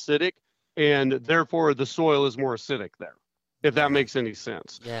more acidic, and therefore the soil is more acidic there, if that makes any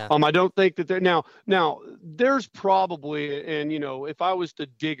sense. Yeah. I don't think that now there's probably, and if I was to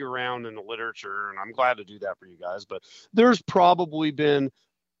dig around in the literature, and I'm glad to do that for you guys, but there's probably been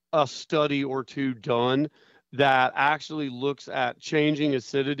a study or two done that actually looks at changing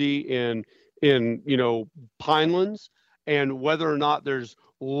acidity in pinelands and whether or not there's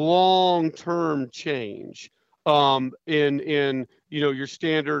long-term change in your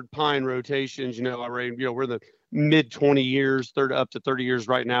standard pine rotations. We're in the mid 20 years, up to 30 years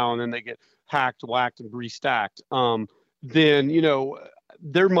right now, and then they get hacked, whacked, and restacked. Then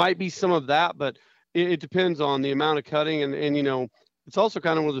there might be some of that, but it depends on the amount of cutting, and it's also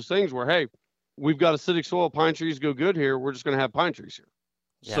kind of one of those things where, hey, we've got acidic soil, pine trees go good here. We're just going to have pine trees here.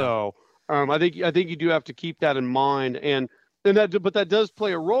 Yeah. So I think you do have to keep that in mind, but that does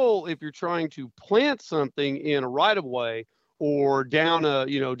play a role if you're trying to plant something in a right of way or down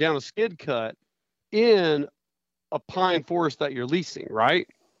a skid cut in a pine forest that you're leasing, right?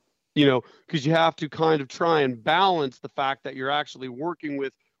 Because you have to kind of try and balance the fact that you're actually working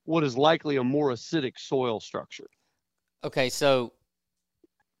with what is likely a more acidic soil structure. Okay, so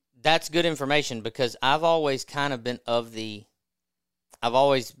that's good information, because I've always been of the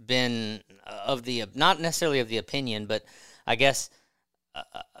not necessarily of the opinion, but I guess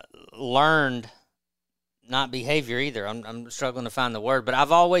learned, not behavior either. I'm struggling to find the word, but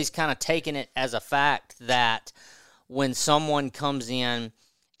I've always kind of taken it as a fact that when someone comes in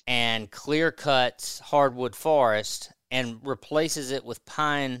and clear cuts hardwood forest and replaces it with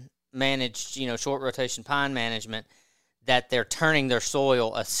pine managed, short rotation pine management, that they're turning their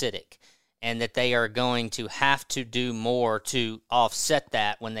soil acidic, and that they are going to have to do more to offset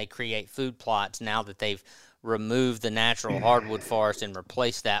that when they create food plots, now that they've removed the natural hardwood forest and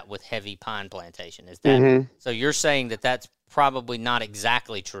replaced that with heavy pine plantation. Is that so? You're saying that that's probably not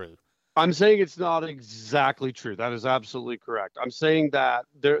exactly true. I'm saying it's not exactly true. That is absolutely correct. I'm saying that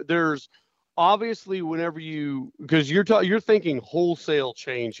there's obviously, whenever because you're thinking wholesale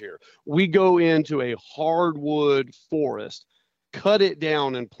change here. We go into a hardwood forest, cut it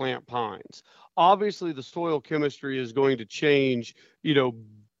down, and plant pines. Obviously, the soil chemistry is going to change,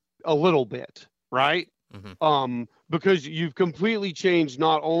 a little bit, right? Mm-hmm. Because you've completely changed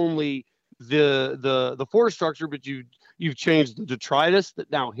not only the forest structure, but you've changed the detritus that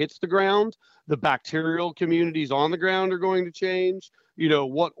now hits the ground. The bacterial communities on the ground are going to change.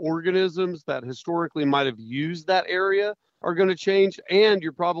 What organisms that historically might have used that area are going to change, and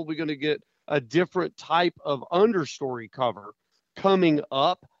you're probably going to get a different type of understory cover coming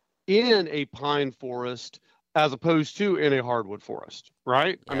up in a pine forest as opposed to in a hardwood forest,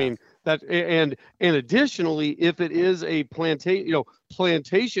 right? Yeah. I mean, that, and additionally, if it is a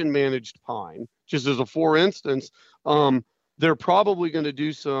plantation managed pine, just as a for instance, they're probably going to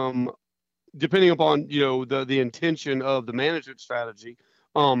do some, depending upon the intention of the management strategy,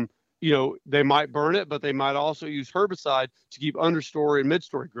 they might burn it, but they might also use herbicide to keep understory and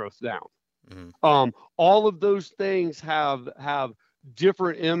midstory growth down. Mm-hmm. All of those things have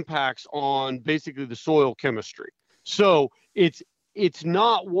different impacts on basically the soil chemistry. So it's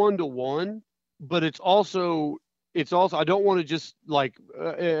not 1-to-1, but it's also I don't want to just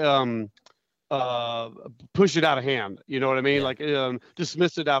push it out of hand. You know what I mean? Yeah.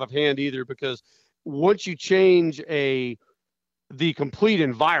 Dismiss it out of hand either, because once you change the complete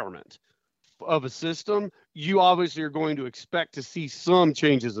environment of a system, you obviously are going to expect to see some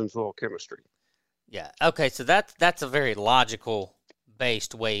changes in soil chemistry. Yeah. Okay. So that's a very logical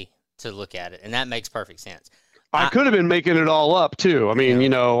based way to look at it, and that makes perfect sense. I could have been making it all up too. I mean,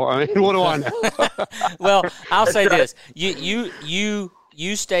 what do I know? Well, I'll say this: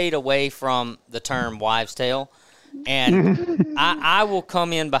 you stayed away from the term wives' tale, and I will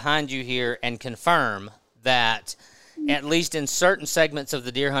come in behind you here and confirm that, at least in certain segments of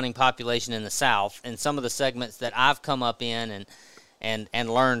the deer hunting population in the South, and some of the segments that I've come up in and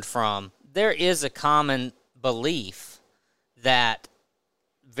learned from, there is a common belief that,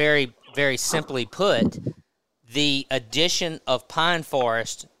 very, very simply put, the addition of pine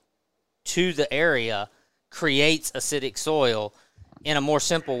forest to the area creates acidic soil in a more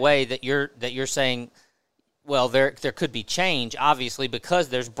simple way, that you're saying, well, there could be change, obviously, because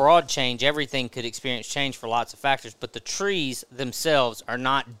there's broad change. Everything could experience change for lots of factors, but the trees themselves are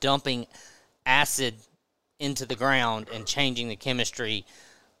not dumping acid into the ground and changing the chemistry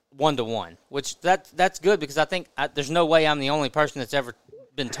 1-to-1, which that's good, because I think there's no way I'm the only person that's ever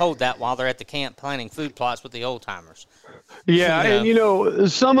been told that while they're at the camp planting food plots with the old timers. Yeah, and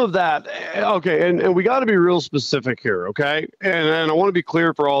some of that, okay, and we got to be real specific here, okay? And I want to be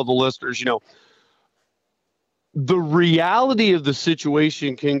clear for all the listeners, the reality of the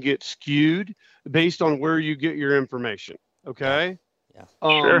situation can get skewed based on where you get your information, okay? Yeah.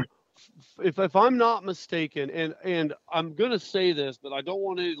 Sure. if I'm not mistaken, and I'm gonna say this, but I don't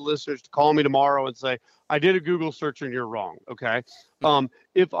want any listeners to call me tomorrow and say I did a Google search and you're wrong. Okay,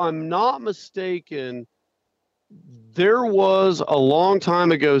 if I'm not mistaken, there was a long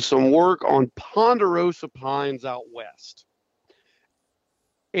time ago some work on ponderosa pines out west,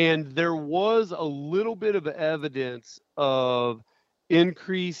 and there was a little bit of evidence of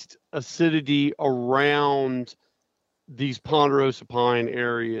increased acidity around these ponderosa pine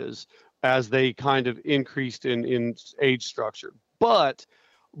areas as they kind of increased in age structure. But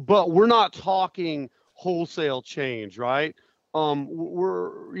we're not talking wholesale change, right?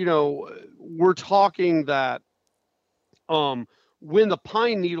 We're talking that when the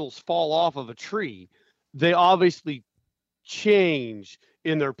pine needles fall off of a tree, they obviously change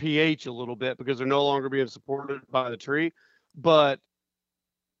in their pH a little bit because they're no longer being supported by the tree. But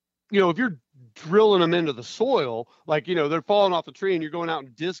if you're drilling them into the soil, like, they're falling off the tree and you're going out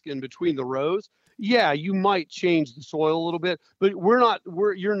and disking between the rows, yeah, you might change the soil a little bit, but you're not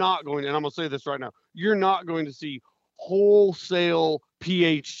going, and I'm going to say this right now, you're not going to see wholesale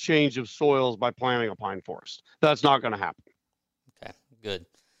pH change of soils by planting a pine forest. That's not going to happen. Okay, good.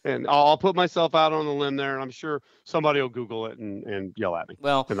 And I'll put myself out on the limb there, and I'm sure somebody will Google it and yell at me.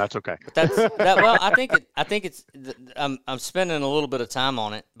 Well, and that's okay. Well, I think it's. I'm spending a little bit of time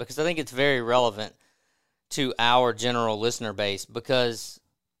on it because I think it's very relevant to our general listener base because,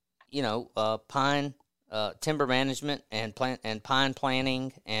 pine timber management and pine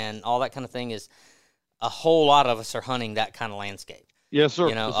planting and all that kind of thing is a whole lot of us are hunting that kind of landscape. Yes, sir.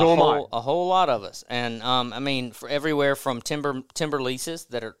 A whole lot of us. And, for everywhere from timber leases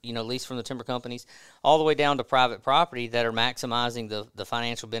that are, leased from the timber companies all the way down to private property that are maximizing the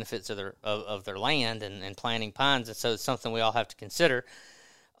financial benefits of their land and planting pines. And so it's something we all have to consider.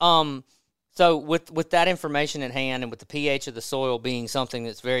 So with that information at hand and with the pH of the soil being something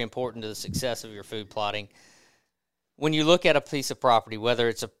that's very important to the success of your food plotting, when you look at a piece of property, whether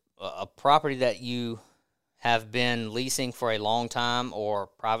it's a property that you have been leasing for a long time or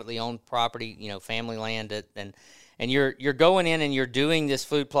privately owned property, family land, and you're going in and you're doing this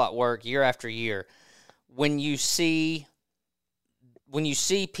food plot work year after year. When you see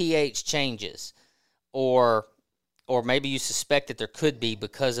pH changes, or maybe you suspect that there could be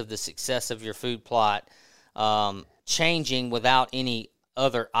because of the success of your food plot changing without any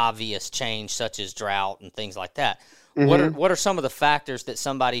other obvious change, such as drought and things like that. Mm-hmm. What are some of the factors that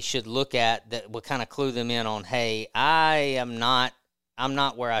somebody should look at that would kind of clue them in on, hey, I'm not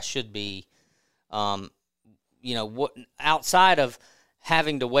where I should be, what outside of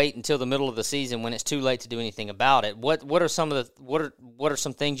having to wait until the middle of the season when it's too late to do anything about it. What are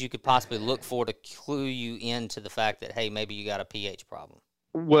some things you could possibly look for to clue you into the fact that, hey, maybe you got a pH problem?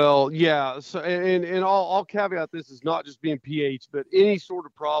 Well, yeah. So, and I'll caveat this as not just being pH, but any sort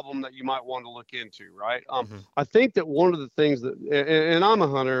of problem that you might want to look into, right? I think that one of the things that, and I'm a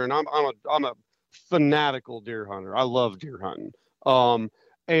hunter, and I'm a fanatical deer hunter. I love deer hunting.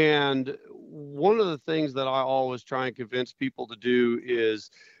 And one of the things that I always try and convince people to do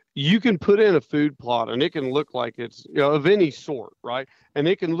is you can put in a food plot, and it can look like it's of any sort, right? And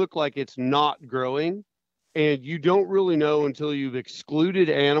it can look like it's not growing. And you don't really know until you've excluded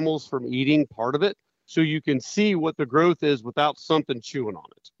animals from eating part of it, so you can see what the growth is without something chewing on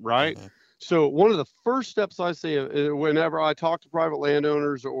it, right? Mm-hmm. So one of the first steps I say whenever I talk to private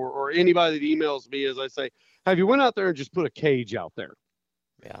landowners or anybody that emails me is I say, have you went out there and just put a cage out there?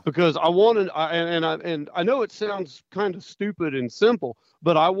 Yeah. Because I want to, and I know it sounds kind of stupid and simple,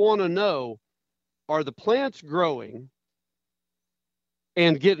 but I want to know, are the plants growing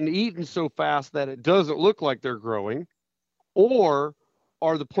and getting eaten so fast that it doesn't look like they're growing, or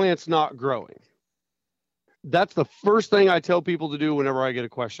are the plants not growing? That's the first thing I tell people to do whenever I get a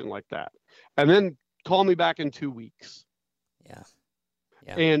question like that. And then call me back in 2 weeks. Yeah.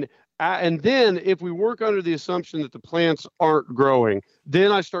 And then if we work under the assumption that the plants aren't growing,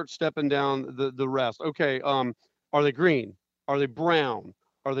 then I start stepping down the rest. Okay, are they green? Are they brown?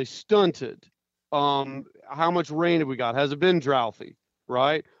 Are they stunted? How much rain have we got? Has it been drouthy?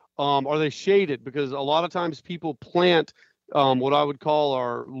 Right? Are they shaded? Because a lot of times people plant what I would call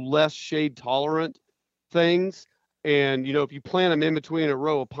our less shade tolerant things. And, if you plant them in between a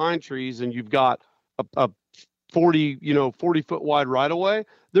row of pine trees and you've got a 40 foot wide right away,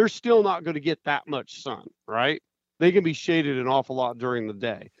 they're still not going to get that much sun, right? They can be shaded an awful lot during the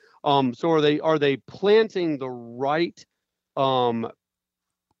day. So are they planting the right,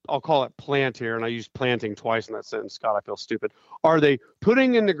 I'll call it plant here, and I use planting twice in that sentence. God, I feel stupid. Are they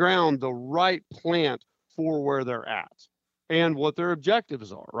putting in the ground the right plant for where they're at and what their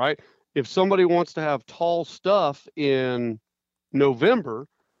objectives are, right? If somebody wants to have tall stuff in November,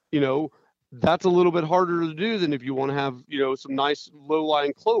 That's a little bit harder to do than if you want to have, some nice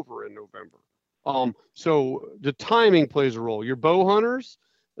low-lying clover in November. So the timing plays a role. Your bow hunters,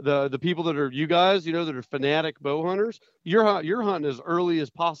 the people that are, you guys, that are fanatic bow hunters, you're hunting as early as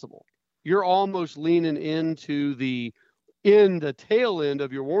possible. You're almost leaning into in the tail end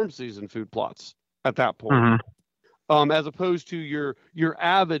of your warm season food plots at that point. As opposed to your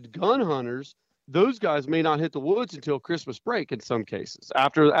avid gun hunters, those guys may not hit the woods until Christmas break in some cases.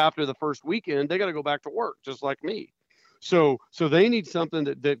 After the first weekend, they got to go back to work, just like me. So they need something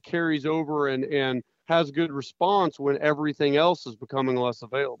that carries over and has good response when everything else is becoming less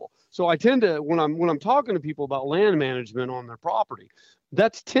available. So I tend to, when I'm talking to people about land management on their property,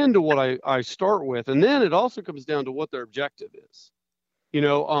 that's tend to what I start with. And then it also comes down to what their objective is.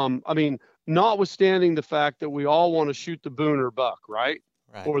 Notwithstanding the fact that we all want to shoot the Booner buck, right?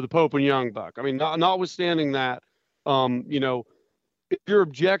 Or the Pope and Young buck. Notwithstanding that, is your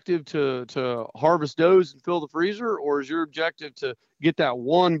objective to harvest does and fill the freezer, or is your objective to get that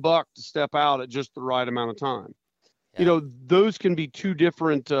one buck to step out at just the right amount of time? Yeah. Those can be two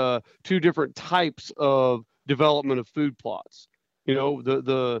different types of development of food plots.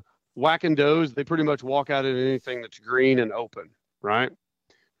 The whacking does, they pretty much walk out at anything that's green and open, right?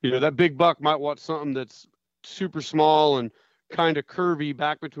 That big buck might want something that's super small and kind of curvy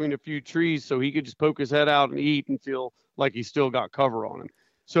back between a few trees so he could just poke his head out and eat and feel like he's still got cover on him.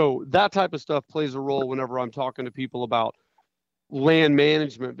 So that type of stuff plays a role whenever I'm talking to people about land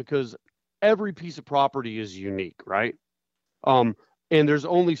management, because every piece of property is unique, right? And there's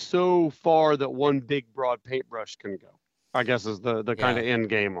only so far that one big broad paintbrush can go, I guess, is the kind of end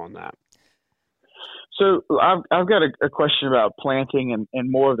game on that. So I've got a question about planting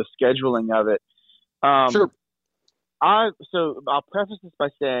and more of the scheduling of it. Sure. So I'll preface this by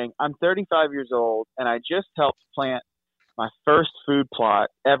saying I'm 35 years old, and I just helped plant my first food plot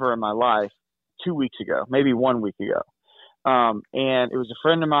ever in my life 2 weeks ago, maybe 1 week ago. And it was a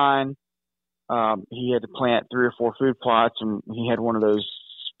friend of mine. He had to plant 3 or 4 food plots, and he had one of those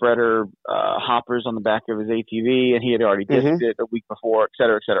spreader hoppers on the back of his ATV, and he had already disced it a week before, et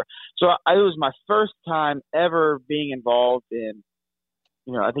cetera, et cetera. So it was my first time ever being involved in,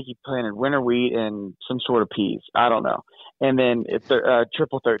 I think he planted winter wheat and some sort of peas. I don't know. And then it's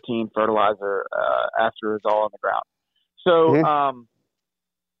triple 13 fertilizer after it's all on the ground. So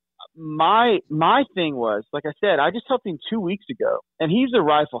my thing was, like I said, I just helped him 2 weeks ago, and he's a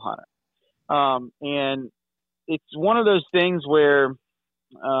rifle hunter. And it's one of those things where,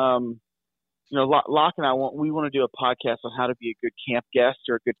 Locke and I we want to do a podcast on how to be a good camp guest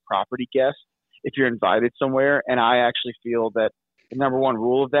or a good property guest if you're invited somewhere. And I actually feel that the number one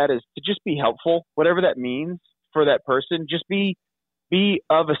rule of that is to just be helpful, whatever that means for that person. Just be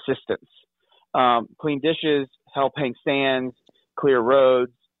of assistance. Clean dishes, help hang stands, clear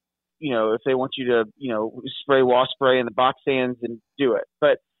roads. If they want you to, spray wash spray in the box stands, and do it.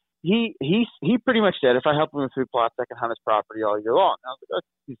 But he pretty much said, if I help him with food plots, I can hunt his property all year long. I was like,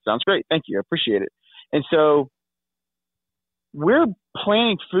 oh, sounds great. Thank you. I appreciate it. And so we're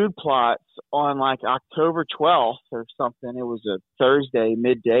planting food plots on like October 12th or something. It was a Thursday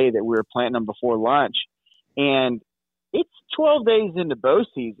midday that we were planting them before lunch. And it's 12 days into bow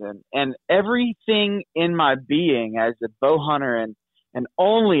season, and everything in my being as a bow hunter and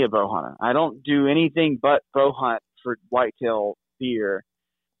only a bow hunter, I don't do anything but bow hunt for whitetail deer.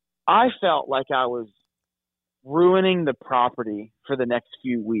 I felt like I was ruining the property for the next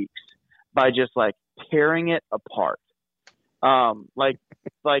few weeks by just like tearing it apart.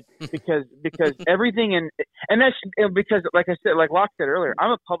 Because everything and that's because, like I said, like Locke said earlier,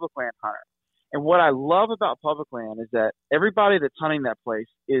 I'm a public land hunter. And what I love about public land is that everybody that's hunting that place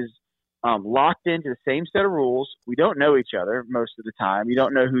is locked into the same set of rules. We don't know each other most of the time. You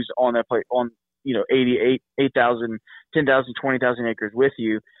don't know who's on that place on, 8,000, 10,000, 20,000 acres with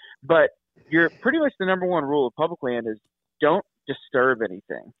you. But you're pretty much the number one rule of public land is don't disturb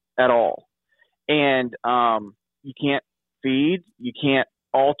anything at all. And you can't feed, you can't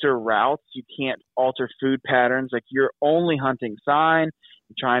alter routes, you can't alter food patterns. Like, you're only hunting sign,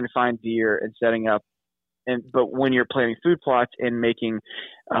 you're trying to find deer and setting up. But when you're planting food plots and making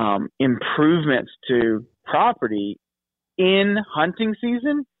improvements to property in hunting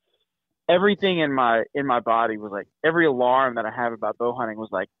season, everything in my body was like, every alarm that I have about bow hunting was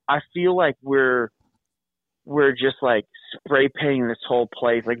like, I feel like we're just like spray painting this whole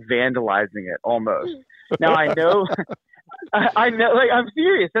place, like vandalizing it almost. Now I know, I know, like, I'm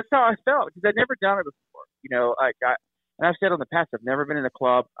serious. That's how I felt, because I'd never done it before. And I've said on the past, I've never been in a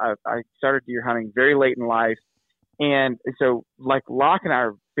club. I started deer hunting very late in life. And so, like, Locke and I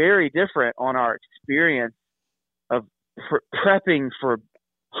are very different on our experience of prepping for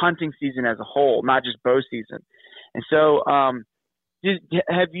hunting season as a whole, not just bow season. And so,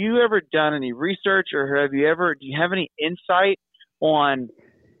 have you ever done any research, or do you have any insight on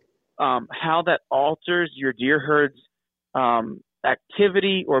how that alters your deer herd's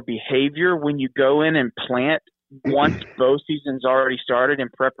activity or behavior when you go in and plant once bow season's already started in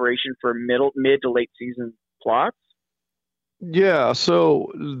preparation for mid to late season plots? Yeah,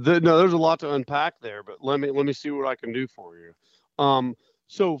 so there's a lot to unpack there, but let me see what I can do for you.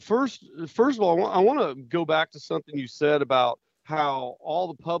 So first of all, I want to go back to something you said about how all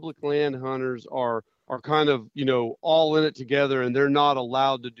the public land hunters are kind of, all in it together, and they're not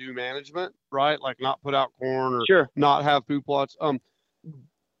allowed to do management, right? Like not put out corn or Sure. not have food plots.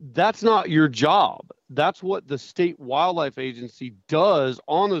 That's not your job. That's what the state wildlife agency does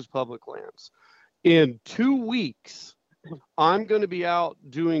on those public lands. In 2 weeks, I'm going to be out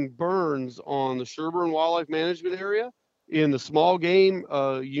doing burns on the Sherburne Wildlife Management Area in the small game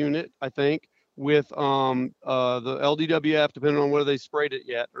unit, I think, with the LDWF, depending on whether they sprayed it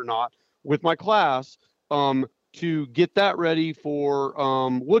yet or not, with my class to get that ready for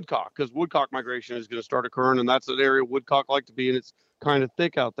woodcock, because woodcock migration is going to start occurring, and that's an area woodcock like to be, and it's kind of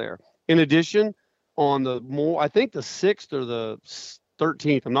thick out there. In addition, on I think the 6th or the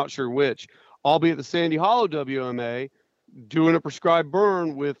 13th, I'm not sure which, I'll be at the Sandy Hollow WMA doing a prescribed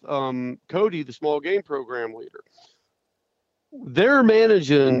burn with Cody, the small game program leader. They're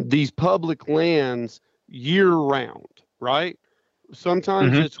managing these public lands year round, right?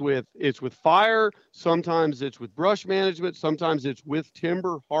 Sometimes it's with fire, sometimes it's with brush management, sometimes it's with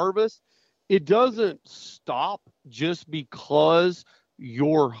timber harvest. It doesn't stop just because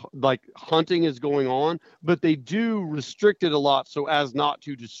your hunting is going on, but they do restrict it a lot so as not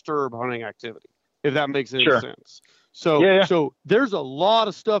to disturb hunting activity, if that makes any sense. So, so there's a lot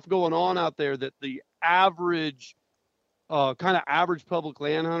of stuff going on out there that the average, kind of average public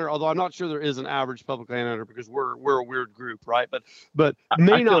land hunter, although I'm not sure there is an average public land hunter because we're a weird group, right? But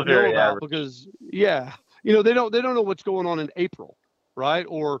may not know about because they don't know what's going on in April, right?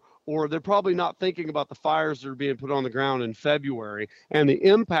 Or they're probably not thinking about the fires that are being put on the ground in February and the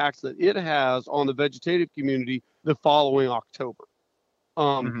impacts that it has on the vegetative community the following October.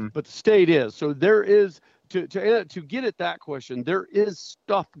 But the state is. So there is, to get at that question, there is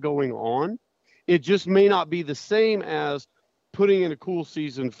stuff going on. It just may not be the same as putting in a cool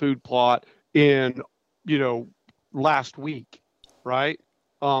season food plot in, last week, right?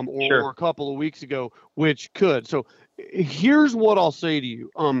 Or a couple of weeks ago, which could. So here's what I'll say to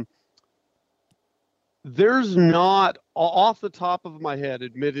you. There's not, off the top of my head,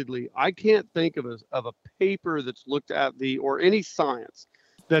 admittedly, I can't think of a paper that's looked at or any science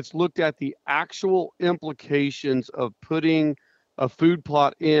that's looked at the actual implications of putting a food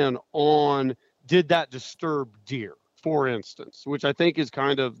plot in on, did that disturb deer, for instance, which I think is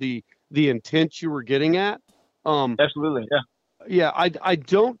kind of the intent you were getting at. Absolutely, yeah. Yeah, I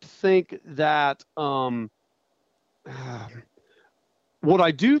don't think that, what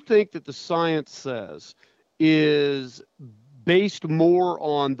I do think that the science says is based more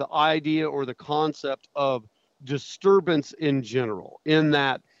on the idea or the concept of disturbance in general, in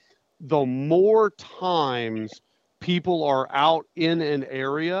that the more times people are out in an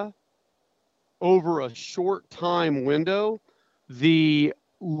area over a short time window, the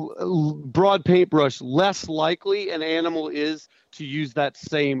broad paintbrush less likely an animal is to use that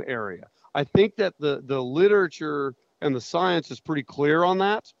same area. I think that the literature and the science is pretty clear on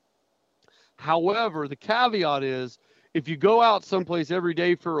that. However, the caveat is, if you go out someplace every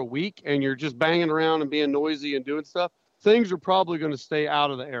day for a week and you're just banging around and being noisy and doing stuff, things are probably going to stay out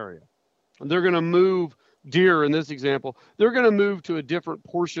of the area. And they're going to move, deer in this example, they're going to move to a different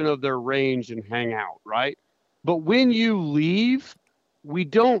portion of their range and hang out, right? But when you leave, we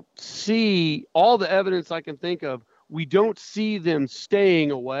don't see, all the evidence I can think of, we don't see them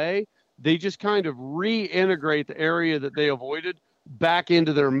staying away. They just kind of reintegrate the area that they avoided back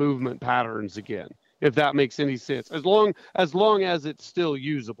into their movement patterns again, if that makes any sense. As long as it's still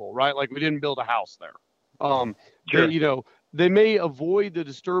usable, right? Like we didn't build a house there. Sure. They may avoid the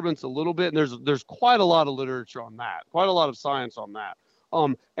disturbance a little bit, and there's quite a lot of literature on that, quite a lot of science on that.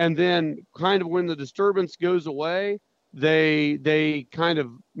 And then kind of when the disturbance goes away, they kind of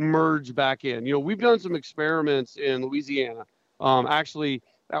merge back in. We've done some experiments in Louisiana, actually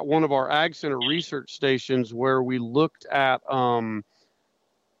at one of our Ag Center research stations, where we looked at kind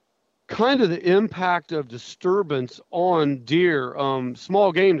of the impact of disturbance on deer,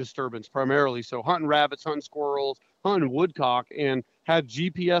 small game disturbance primarily. So hunting rabbits, hunting squirrels, hunting woodcock, and had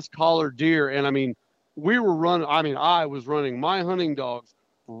GPS collared deer. And I was running my hunting dogs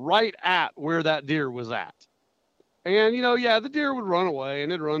right at where that deer was at. And, yeah, the deer would run away,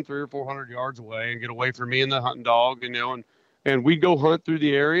 and it'd run 300 or 400 yards away and get away from me and the hunting dog, and we'd go hunt through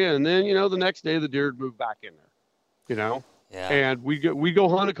the area. And then, the next day the deer would move back in there, Yeah. and we go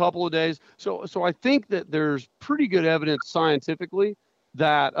hunt a couple of days. So I think that there's pretty good evidence scientifically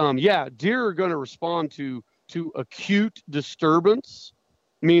that, deer are going to respond to acute disturbance,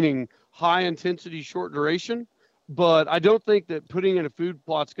 meaning high intensity, short duration. But I don't think that putting in a food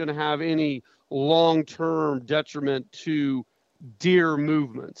plot's going to have any long-term detriment to deer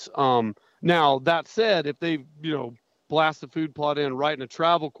movements. Now, that said, if they, blast the food plot in right in a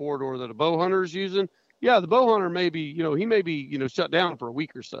travel corridor that a bow hunter is using, the bow hunter may be, he may be, shut down for a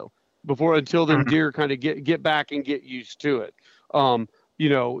week or so until them deer kind of get back and get used to it.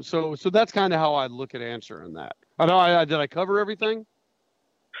 So that's kind of how I look at answering that. Did I cover everything?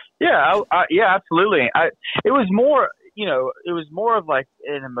 Yeah, yeah, absolutely. It was more of like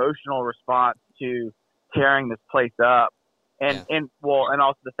an emotional response to tearing this place up, and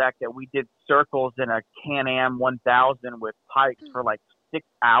also the fact that we did circles in a Can-Am 1000 with pikes for like 6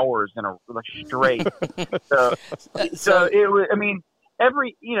 hours in a straight. so it was. I mean,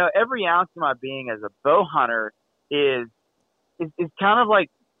 every ounce of my being as a bow hunter is kind of like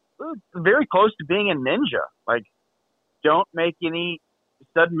very close to being a ninja. Like, don't make any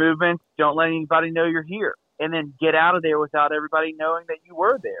sudden movements. Don't let anybody know you're here, and then get out of there without everybody knowing that you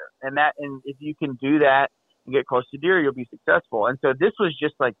were there. And if you can do that and get close to deer, you'll be successful. And so this was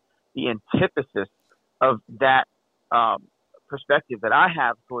just like the antithesis of that perspective that I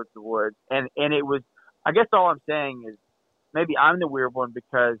have towards the woods. And it was, I guess all I'm saying is maybe I'm the weird one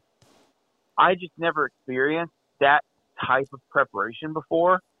because I just never experienced that type of preparation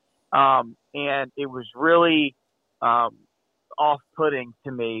before. And it was really off-putting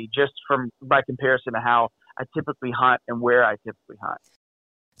to me just by comparison to how I typically hunt and where I typically hunt.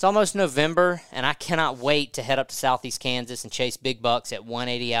 It's almost November, and I cannot wait to head up to Southeast Kansas and chase big bucks at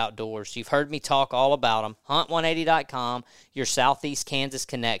 180 Outdoors. You've heard me talk all about them. Hunt180.com, your Southeast Kansas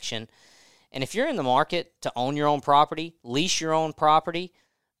connection. And if you're in the market to own your own property, lease your own property,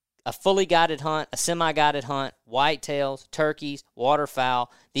 a fully guided hunt, a semi-guided hunt, whitetails, turkeys,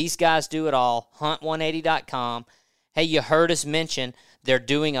 waterfowl, these guys do it all. Hunt180.com. Hey, you heard us mention they're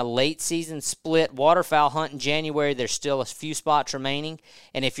doing a late-season split waterfowl hunt in January. There's still a few spots remaining.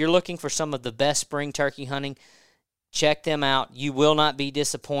 And if you're looking for some of the best spring turkey hunting, check them out. You will not be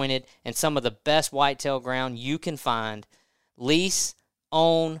disappointed. And some of the best whitetail ground you can find. Lease,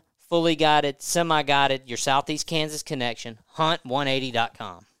 own, fully guided, semi-guided, your Southeast Kansas connection,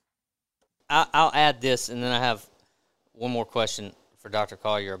 hunt180.com. I'll add this, and then I have one more question for Dr.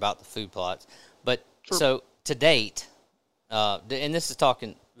 Collier about the food plots. But sure. So to date, and this is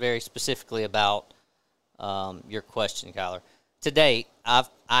talking very specifically about your question, Kyler. To date, I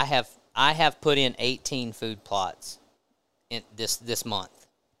have put in 18 food plots in this month,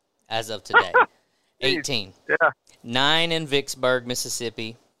 as of today. 18. Yeah. 9 in Vicksburg,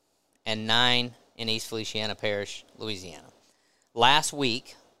 Mississippi, and 9 in East Feliciana Parish, Louisiana. Last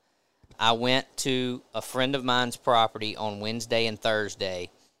week, I went to a friend of mine's property on Wednesday and Thursday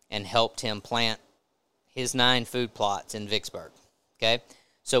and helped him plant his 9 food plots in Vicksburg. Okay?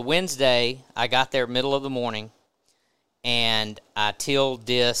 So Wednesday, I got there middle of the morning, and I tilled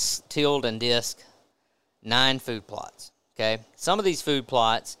and disc 9 food plots. Okay? Some of these food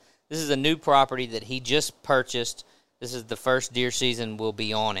plots, this is a new property that he just purchased. This is the first deer season will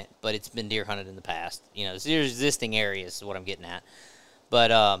be on it, but it's been deer hunted in the past. There's existing areas is what I'm getting at.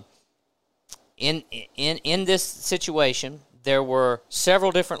 But in this situation, there were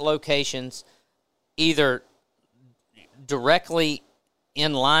several different locations either directly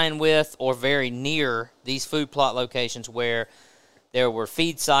in line with or very near these food plot locations where there were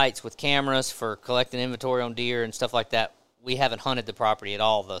feed sites with cameras for collecting inventory on deer and stuff like that. We haven't hunted the property at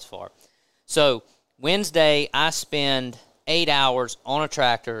all thus far. So Wednesday, I spend 8 hours on a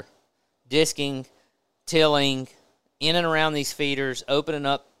tractor, disking, tilling, in and around these feeders, opening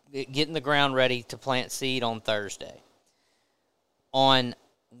up, getting the ground ready to plant seed on Thursday. On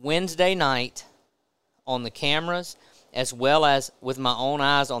Wednesday night, on the cameras, as well as with my own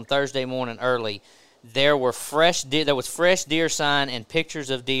eyes on Thursday morning early, there was fresh deer sign and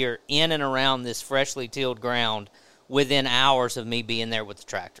pictures of deer in and around this freshly tilled ground within hours of me being there with the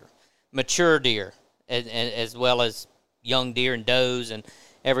tractor. Mature deer, as well as young deer and does and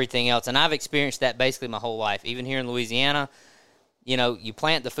everything else. And I've experienced that basically my whole life. Even here in Louisiana, you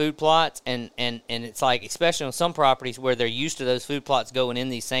plant the food plots, and it's like, especially on some properties where they're used to those food plots going in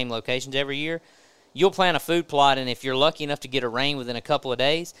these same locations every year, you'll plant a food plot, and if you're lucky enough to get a rain within a couple of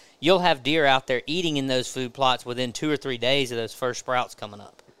days, you'll have deer out there eating in those food plots within 2 or 3 days of those first sprouts coming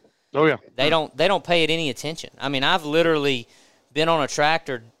up. Oh yeah. They don't pay it any attention. I mean, I've literally been on a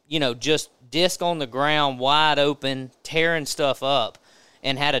tractor, just disc on the ground, wide open, tearing stuff up,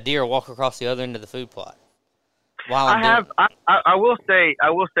 and had a deer walk across the other end of the food plot. I will say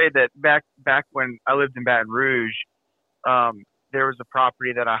that back when I lived in Baton Rouge, there was a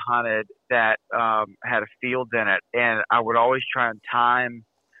property that I hunted that had a field in it, and I would always try and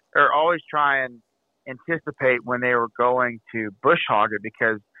anticipate when they were going to bush hog it,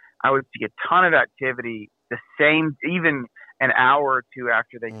 because I would see a ton of activity even an hour or two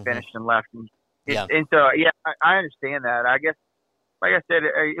after they finished and left. And so, I understand that. I guess, like I said,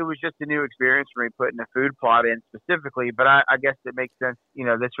 it was just a new experience for me putting a food plot in specifically, but I guess it makes sense.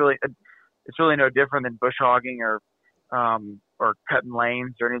 It's really no different than bush hogging or cutting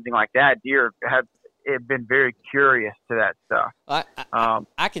lanes or anything like that. Deer have been very curious to that stuff.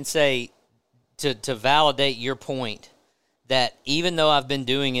 I can say to validate your point that even though I've been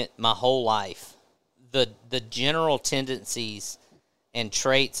doing it my whole life, the general tendencies and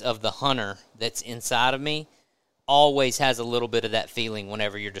traits of the hunter that's inside of me always has a little bit of that feeling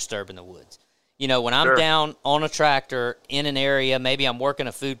whenever you're disturbing the woods. When I'm down on a tractor in an area, maybe I'm working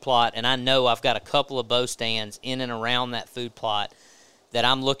a food plot, and I know I've got a couple of bow stands in and around that food plot that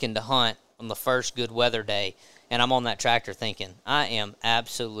I'm looking to hunt on the first good weather day, and I'm on that tractor thinking, I am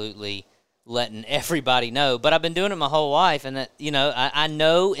absolutely letting everybody know. But I've been doing it my whole life, and that, I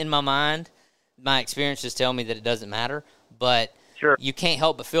know in my mind, my experiences tell me that it doesn't matter, but you can't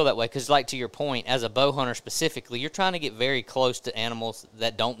help but feel that way because, like to your point, as a bow hunter specifically, you're trying to get very close to animals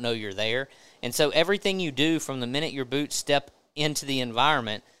that don't know you're there. And so everything you do from the minute your boots step into the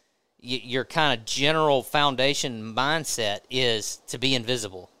environment, your kind of general foundation mindset is to be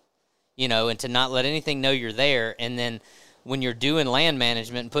invisible, and to not let anything know you're there. And then when you're doing land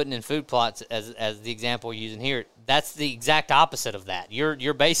management and putting in food plots, as the example we're using here, that's the exact opposite of that.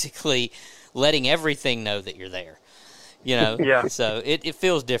 You're basically letting everything know that you're there. So it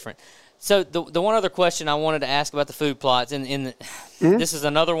feels different. So the one other question I wanted to ask about the food plots, and this is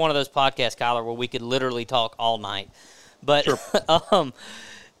another one of those podcasts, Kyler, where we could literally talk all night. But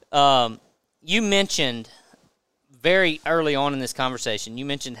you mentioned very early on in this conversation, you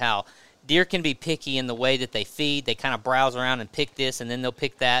mentioned how deer can be picky in the way that they feed. They kind of browse around and pick this, and then they'll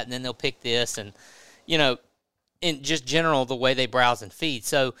pick that, and then they'll pick this, and in just general the way they browse and feed.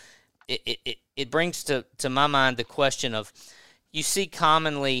 So it brings to my mind the question of, you see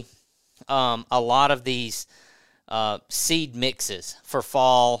commonly a lot of these seed mixes for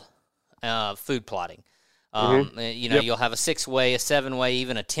fall food plotting. You'll have a 6-way, a 7-way,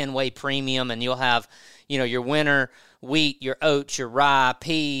 even a 10-way premium, and you'll have, your winter wheat, your oats, your rye,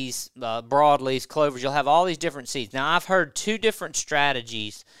 peas, broadleaves, clovers. You'll have all these different seeds. Now, I've heard two different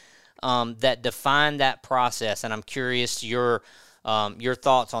strategies that define that process, and I'm curious your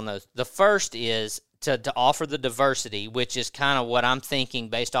thoughts on those. The first is to offer the diversity, which is kind of what I'm thinking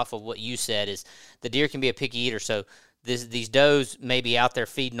based off of what you said, is the deer can be a picky eater. So these does may be out there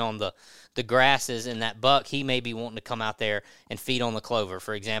feeding on the grasses, and that buck, he may be wanting to come out there and feed on the clover,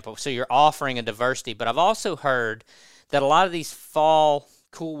 for example. So you're offering a diversity. But I've also heard that a lot of these fall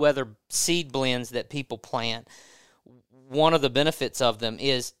cool weather seed blends that people plant, one of the benefits of them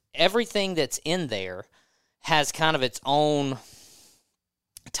is everything that's in there has kind of its own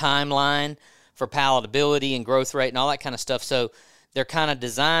timeline for palatability and growth rate and all that kind of stuff. So they're kind of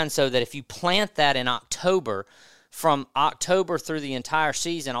designed so that if you plant that in October, from October through the entire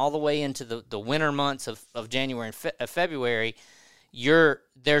season, all the way into the winter months of January and February,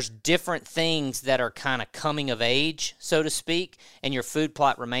 there's different things that are kind of coming of age, so to speak, and your food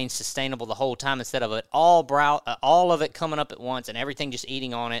plot remains sustainable the whole time, instead of it all of it coming up at once and everything just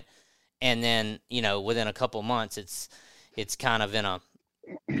eating on it, and then within a couple months it's kind of in a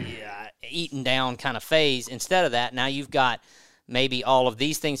eaten down kind of phase. Instead of that, now you've got maybe all of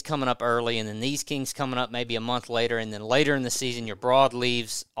these things coming up early, and then these things coming up maybe a month later, and then later in the season your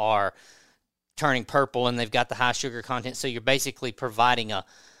broadleaves are turning purple and they've got the high sugar content. So you're basically providing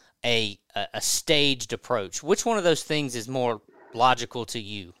a staged approach. Which one of those things is more logical to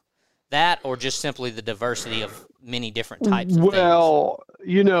you? That, or just simply the diversity of many different types of things?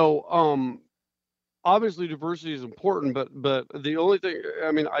 Obviously diversity is important, but the only thing,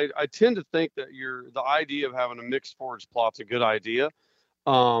 I tend to think that the idea of having a mixed forage plot's a good idea,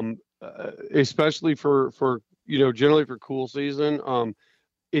 especially for generally for cool season.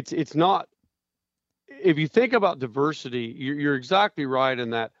 It's not, if you think about diversity, you're exactly right in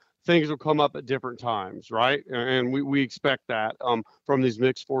that things will come up at different times, right? And we expect that from these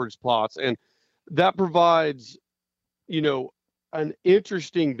mixed forage plots, and that provides an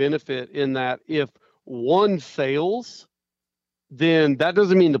interesting benefit in that if one fails, then that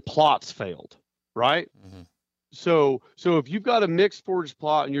doesn't mean the plot's failed, right? Mm-hmm. So if you've got a mixed forage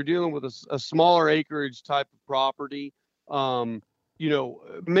plot and you're dealing with a smaller acreage type of property,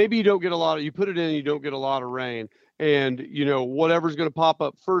 maybe you don't get you put it in, you don't get a lot of rain, and whatever's going to pop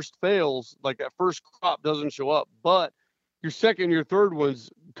up first fails, like that first crop doesn't show up, but your second, your third ones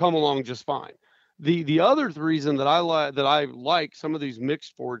come along just fine. The other reason that I like some of these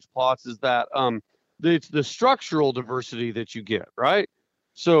mixed forage plots is that it's the structural diversity that you get, right?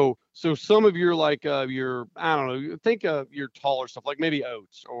 So some of your I don't know, think of your taller stuff like maybe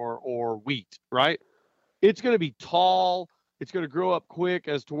oats or wheat, right? It's going to be tall. It's going to grow up quick,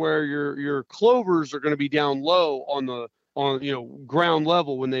 as to where your clovers are going to be down low on ground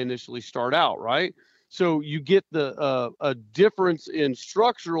level when they initially start out, right? So you get a difference in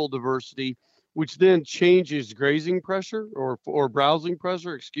structural diversity, which then changes grazing pressure or browsing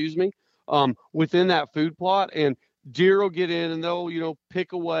pressure, within that food plot. And deer will get in and they'll,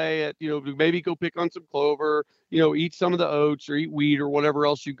 pick away at, maybe go pick on some clover, eat some of the oats or eat wheat or whatever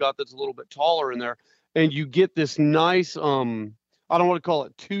else you've got that's a little bit taller in there. And you get this nice, I don't want to call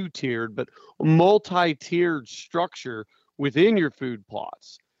it two-tiered, but multi-tiered structure within your food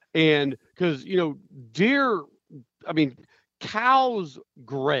plots. And because, deer, cows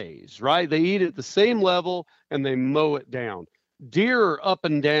graze, right? They eat at the same level and they mow it down. Deer are up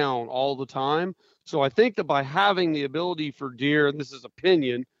and down all the time. So I think that by having the ability for deer, and this is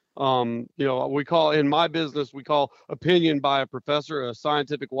opinion, we call, in my business, we call opinion by a professor a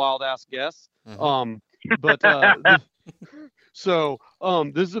scientific wild ass guess. Mm-hmm.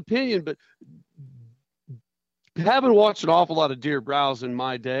 This is opinion, but having watched an awful lot of deer browse in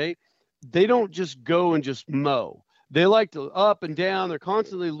my day, they don't just go and just mow. They like to up and down. They're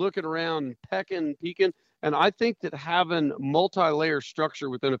constantly looking around and pecking and peeking. And I think that having multi-layer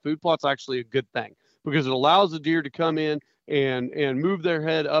structure within a food plot is actually a good thing, because it allows the deer to come in and move their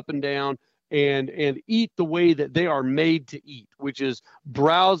head up and down and eat the way that they are made to eat, which is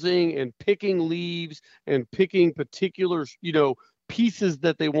browsing and picking leaves and picking particular, pieces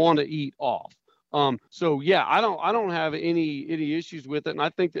that they want to eat off. I don't have any issues with it. And I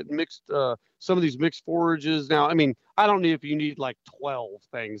think that some of these mixed forages now, I don't know if you need like 12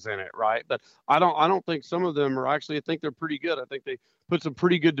 things in it, right? But I don't think some of them are actually, I think they're pretty good. I think they put some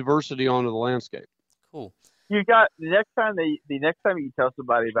pretty good diversity onto the landscape. Cool. You got the next time you tell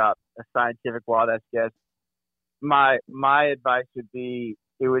somebody about a scientific wild ass guess, my advice would be,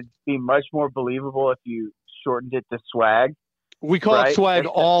 it would be much more believable if you shortened it to swag. We call it swag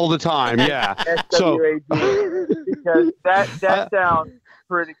all the time, yeah. SWAG, because that sounds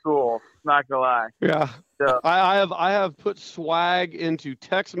pretty cool. Not gonna lie. Yeah. So I have put swag into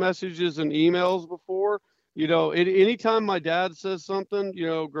text messages and emails before. Anytime my dad says something,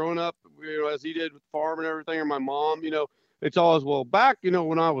 growing up, as he did with farm and everything, or my mom, it's always, well, back,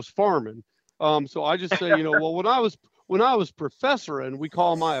 when I was farming. So I just say, well, when I was professoring, we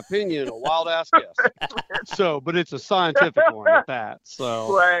call my opinion a wild ass guess. But it's a scientific one at that.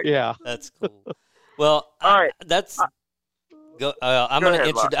 So yeah, that's cool. Well, all right, I'm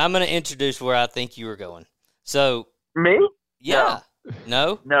going to introduce where I think you were going. So me? Yeah.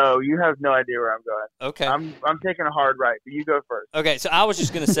 No, you have no idea where I'm going. Okay, I'm taking a hard right, but you go first. Okay, so I was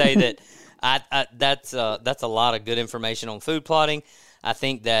just going to say that that's a lot of good information on food plotting. I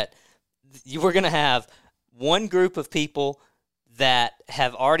think that we're going to have one group of people that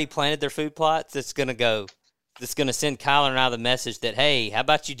have already planted their food plots that's going to send Kyler and I the message that, hey, how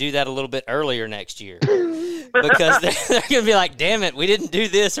about you do that a little bit earlier next year? Because they're going to be like, damn it, we didn't do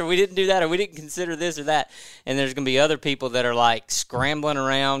this, or we didn't do that, or we didn't consider this or that. And there's going to be other people that are like scrambling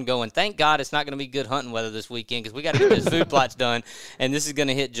around going, thank God it's not going to be good hunting weather this weekend because we got to get this food plots done, and this is going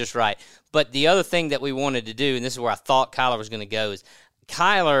to hit just right. But the other thing that we wanted to do, and this is where I thought Kyler was going to go, is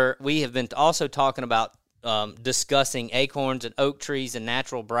Kyler, we have been also talking about discussing acorns and oak trees and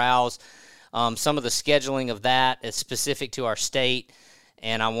natural browse. Some of the scheduling of that is specific to our state,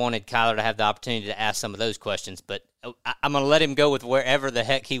 and I wanted Kyler to have the opportunity to ask some of those questions, but I'm going to let him go with wherever the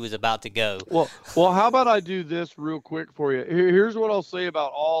heck he was about to go. Well, how about I do this real quick for you? Here's what I'll say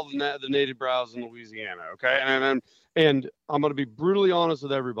about all the native browse in Louisiana, okay? And I'm going to be brutally honest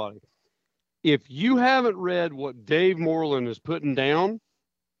with everybody. If you haven't read what Dave Moreland is putting down,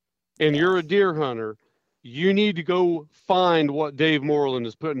 and you're a deer hunter, you need to go find what Dave Moreland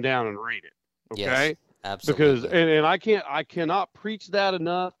is putting down and read it. Okay? Yes, absolutely. Because and I cannot preach that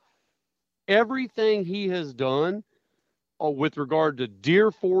enough. Everything he has done with regard to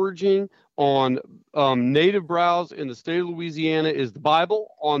deer foraging on native browse in the state of Louisiana is the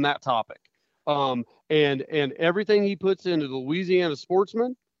Bible on that topic. And everything he puts into the Louisiana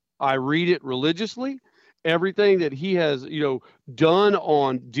Sportsman, I read it religiously. everything that he has, done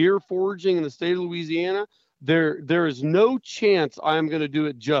on deer foraging in the state of Louisiana, there is no chance I am going to do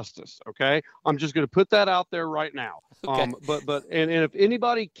it justice. Okay. I'm just going to put that out there right now. Okay. And if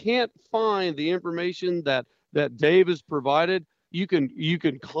anybody can't find the information that Dave has provided, you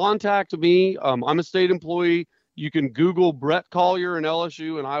can contact me. I'm a state employee. You can Google Bret Collier and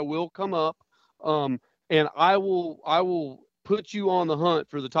LSU, and I will come up. And I will put you on the hunt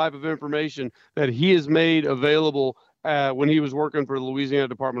for the type of information that he has made available when he was working for the Louisiana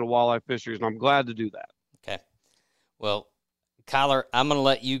Department of Wildlife Fisheries, and I'm glad to do that. Okay. Well, Kyler, I'm going to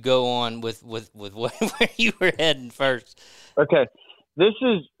let you go on with where you were heading first. Okay. This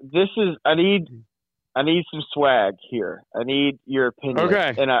is I need some swag here. I need your opinion.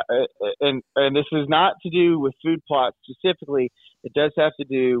 Okay. And this is not to do with food plots specifically. It does have to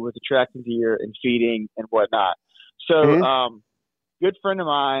do with attracting deer and feeding and whatnot. So, good friend of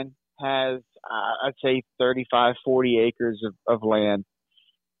mine has, I'd say 35, 40 acres of land.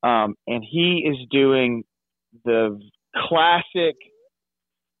 And he is doing the classic,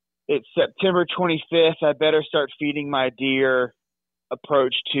 it's September 25th. I better start feeding my deer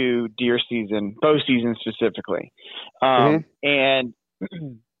approach to deer season, bow season specifically. And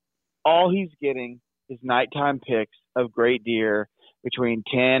all he's getting is nighttime pics of great deer between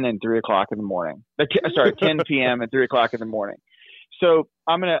 10 and 3 o'clock in the morning. 10 p.m. and 3 o'clock in the morning. So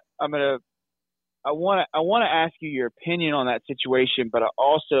I want to ask you your opinion on that situation, but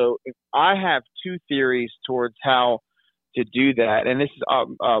I have two theories towards how to do that. And this is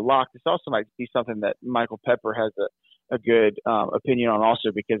Locke. This also might be something that Michael Pepper has a good opinion on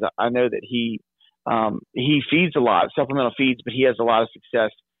also, because I know that he feeds a lot, supplemental feeds, but he has a lot of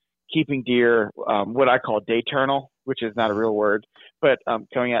success keeping deer, what I call Dayternal, which is not a real word, but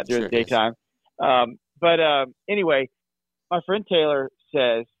coming out during the daytime. Anyway, my friend Taylor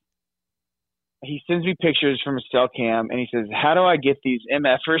says, he sends me pictures from a cell cam, and he says, how do I get these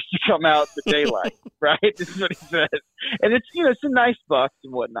MFers to come out in the daylight? Right? This is what he says. And it's, some nice bucks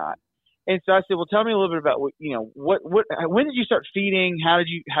and whatnot. And so I said, well, tell me a little bit about when did you start feeding? How do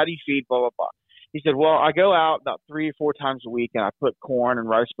you feed? Blah, blah, blah. He said, well, I go out about 3 or 4 times a week, and I put corn and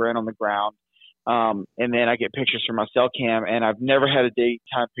rice bran on the ground. And then I get pictures from my cell cam, and I've never had a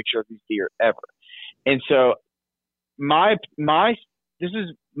daytime picture of these deer ever. And so this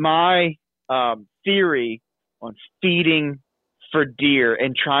is my theory on feeding for deer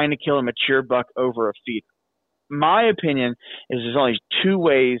and trying to kill a mature buck over a feeder. My opinion is there's only 2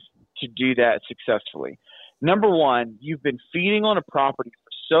 ways to do that successfully. Number one, you've been feeding on a property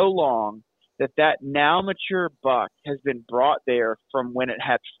for so long that now mature buck has been brought there from when it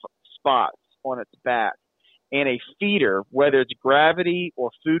had spots on its back. And a feeder, whether it's gravity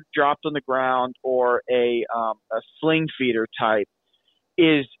or food dropped on the ground or a sling feeder type,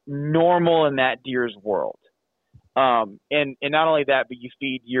 is normal in that deer's world. And not only that, but you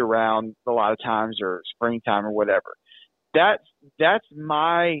feed year round a lot of times, or springtime or whatever. That's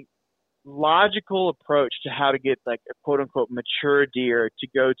my logical approach to how to get like a quote unquote mature deer to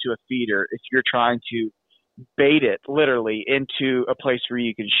go to a feeder if you're trying to bait it literally into a place where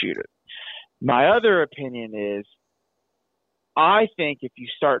you can shoot it. My other opinion is, I think if you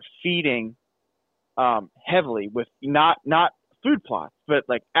start feeding heavily with not food plots, but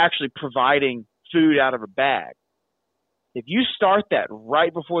like actually providing food out of a bag, if you start that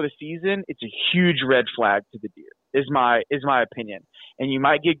right before the season, it's a huge red flag to the deer, is my opinion. And you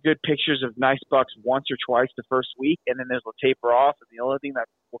might get good pictures of nice bucks once or twice the first week, and then they'll taper off, and the only thing that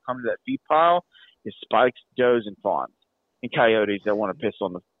will come to that feed pile is spikes, does, and fawns, and coyotes that want to piss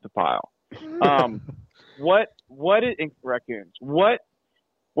on the pile. Raccoons.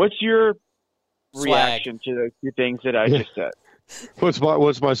 What's your reaction to those 2 things that I just said?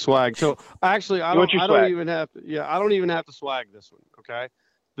 What's my swag? So actually, I don't even have to swag this one. Okay.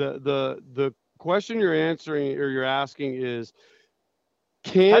 The question you're asking is,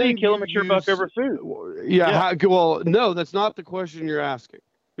 how do you kill a mature buck over food? Yeah. Well, no, that's not the question you're asking.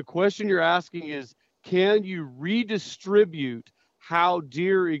 The question you're asking is, can you redistribute how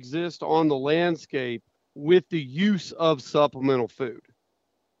deer exist on the landscape with the use of supplemental food?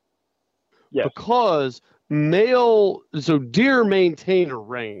 Yes. Because deer maintain a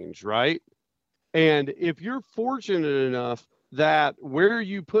range, right? And if you're fortunate enough that where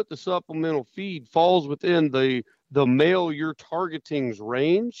you put the supplemental feed falls within the male you're targeting's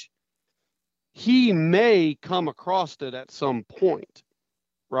range, he may come across it at some point,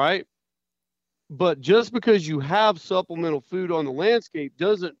 right? But just because you have supplemental food on the landscape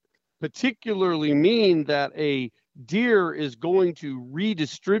doesn't particularly mean that a deer is going to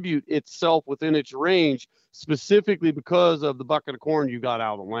redistribute itself within its range specifically because of the bucket of corn you got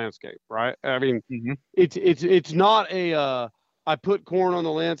out on landscape, right? I mean, it's not a I put corn on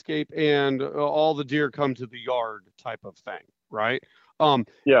the landscape and all the deer come to the yard type of thing, right?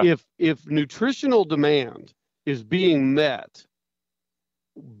 If nutritional demand is being met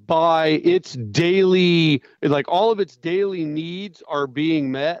by its daily, like all of its daily needs are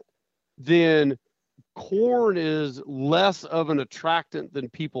being met, then corn is less of an attractant than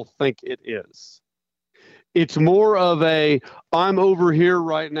people think it is. It's more of I'm over here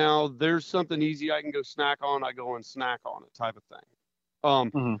right now, there's something easy I can go snack on, I go and snack on it type of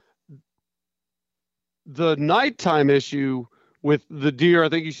thing. The nighttime issue with the deer, I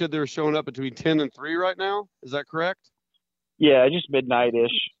think you said they were showing up between 10 and 3 right now. Is that correct? Yeah, just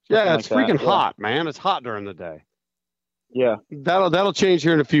midnight-ish. Yeah, it's freaking hot, man. It's hot during the day. Yeah. That'll change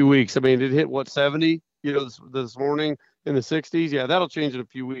here in a few weeks. I mean, it hit, 70, this morning in the 60s. Yeah, that'll change in a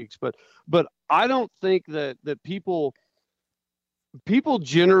few weeks. But I don't think that people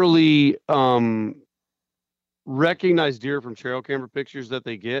generally recognize deer from trail camera pictures that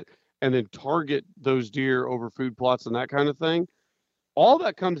they get and then target those deer over food plots and that kind of thing. All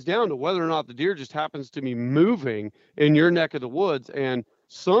that comes down to whether or not the deer just happens to be moving in your neck of the woods. And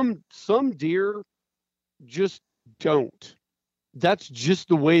some deer just don't. That's just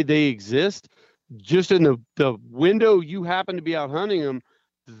the way they exist. Just in the window you happen to be out hunting them,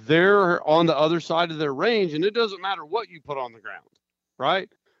 they're on the other side of their range, and it doesn't matter what you put on the ground, right?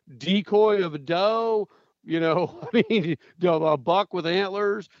 Decoy of a doe, I mean, a buck with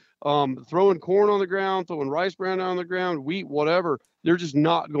antlers, throwing corn on the ground, throwing rice bran on the ground, wheat, whatever. They're just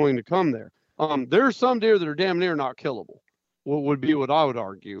not going to come there. There are some deer that are damn near not killable, would be what I would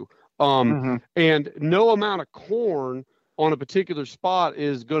argue. And no amount of corn on a particular spot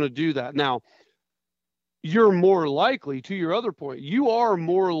is going to do that. Now, you're more likely, to your other point, you are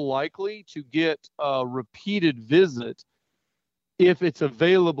more likely to get a repeated visit if it's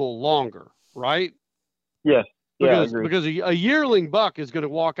available longer, right? Yes. Because a yearling buck is going to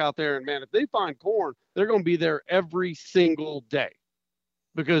walk out there and, man, if they find corn, they're going to be there every single day.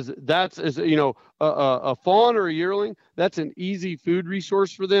 Because that's, a fawn or a yearling, that's an easy food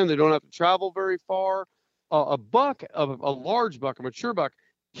resource for them. They don't have to travel very far. A buck, a large buck, a mature buck,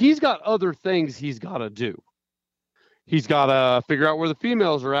 he's got other things he's got to do. He's got to figure out where the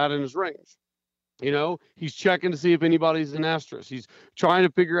females are at in his range. He's checking to see if anybody's in estrus. He's trying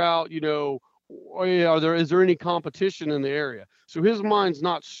to figure out, is there any competition in the area? So his mind's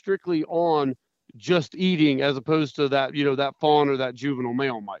not strictly on just eating as opposed to that, that fawn or that juvenile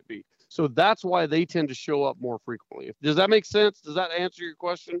male might be. So that's why they tend to show up more frequently. Does that make sense? Does that answer your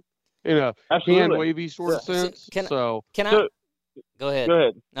question in a hand wavy sort of sense? Can I go ahead? Go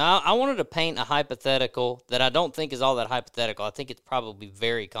ahead. Now, I wanted to paint a hypothetical that I don't think is all that hypothetical. I think it's probably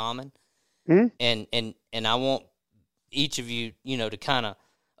very common. And I want each of you, to kind of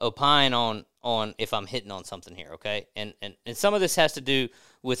opine on if I'm hitting on something here, okay? And some of this has to do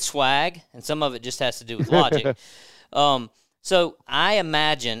with swag, and some of it just has to do with logic. So I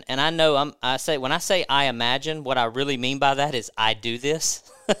imagine, and I know when I say I imagine, what I really mean by that is I do this.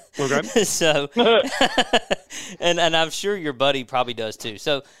 Okay. So, and I'm sure your buddy probably does too.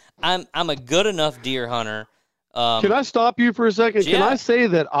 So I'm a good enough deer hunter. Can I stop you for a second? Yeah. Can I say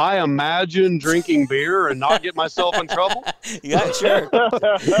that I imagine drinking beer and not get myself in trouble? Yeah, sure.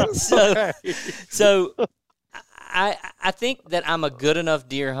 So I think that I'm a good enough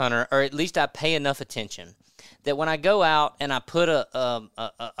deer hunter, or at least I pay enough attention, that when I go out and I put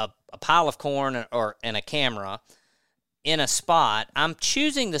a pile of corn and a camera in a spot, I'm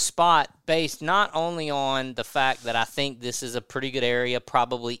choosing the spot based not only on the fact that I think this is a pretty good area,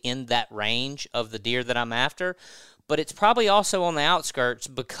 probably in that range of the deer that I'm after, but it's probably also on the outskirts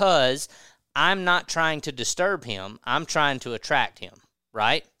because I'm not trying to disturb him. I'm trying to attract him,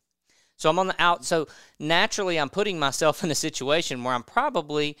 right? So I'm on the out. So naturally, I'm putting myself in a situation where I'm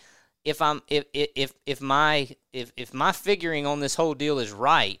probably, if my figuring on this whole deal is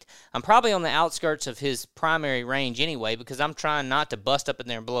right, I'm probably on the outskirts of his primary range anyway, because I'm trying not to bust up in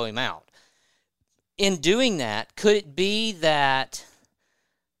there and blow him out. In doing that, could it be that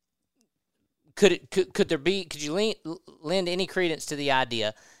could you lend any credence to the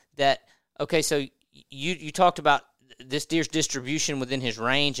idea that, okay, so you talked about this deer's distribution within his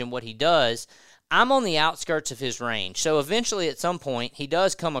range and what he does. I'm on the outskirts of his range. So eventually at some point he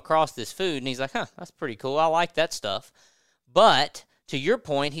does come across this food and he's like, that's pretty cool. I like that stuff. But to your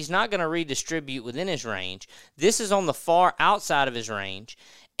point, he's not going to redistribute within his range. This is on the far outside of his range,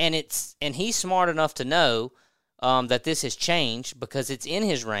 and he's smart enough to know, that this has changed because it's in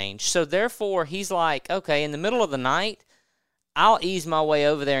his range. So therefore, he's like, okay, in the middle of the night, I'll ease my way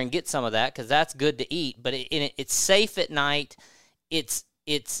over there and get some of that because that's good to eat. But it's safe at night. It's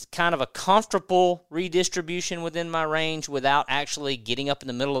kind of a comfortable redistribution within my range without actually getting up in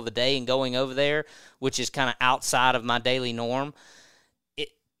the middle of the day and going over there, which is kind of outside of my daily norm.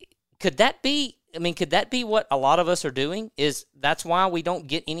 Could that be what a lot of us are doing? That's why we don't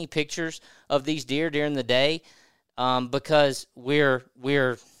get any pictures of these deer during the day, because we're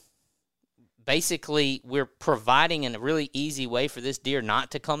providing a really easy way for this deer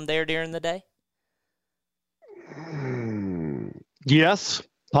not to come there during the day? Yes,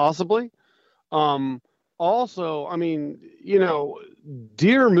 possibly. Also, I mean,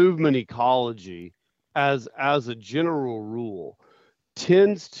 deer movement ecology as a general rule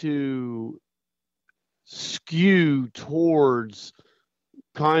tends to skew towards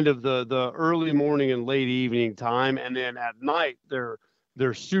kind of the early morning and late evening time, and then at night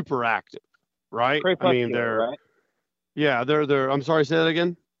they're super active, right? Crepuscular, right? Yeah, they're I'm sorry, say that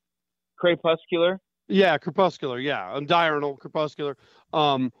again. Crepuscular. Yeah, crepuscular. Yeah, diurnal, crepuscular.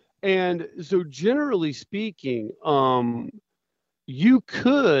 And so generally speaking, you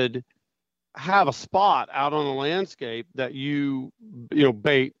could have a spot out on the landscape that you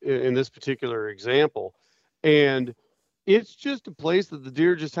bait in this particular example, and it's just a place that the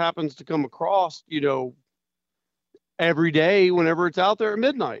deer just happens to come across, every day whenever it's out there at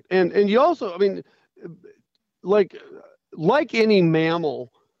midnight. And you also, I mean, like any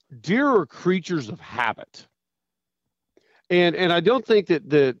mammal, deer are creatures of habit. And I don't think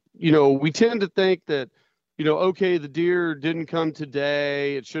that we tend to think that, okay, the deer didn't come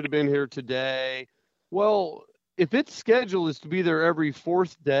today, it should have been here today. Well, if its schedule is to be there every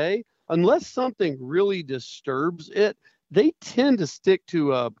fourth day, unless something really disturbs it, they tend to stick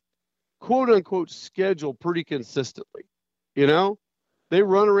to a quote unquote schedule pretty consistently. They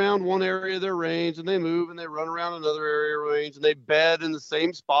run around one area of their range and they move, and they run around another area of range, and they bed in the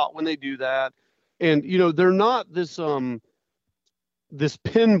same spot when they do that. And, they're not this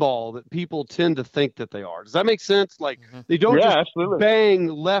pinball that people tend to think that they are. Does that make sense? Like, they don't just absolutely bang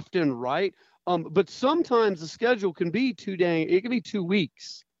left and right. But sometimes the schedule can be it can be 2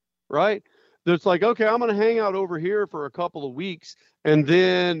 weeks, right? That's like, okay, I'm going to hang out over here for a couple of weeks, and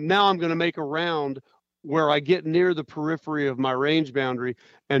then now I'm going to make a round where I get near the periphery of my range boundary,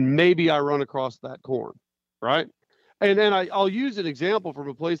 and maybe I run across that corn, right? And then I'll use an example from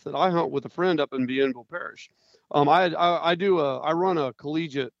a place that I hunt with a friend up in Bienville Parish. I run a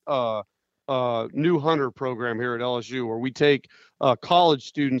collegiate new hunter program here at LSU, where we take college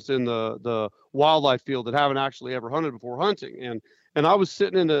students in the wildlife field that haven't actually ever hunted before hunting. And I was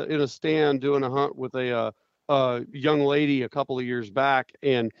sitting in a stand doing a hunt with a young lady a couple of years back,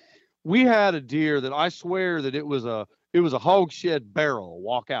 and we had a deer that I swear that it was a hogshed barrel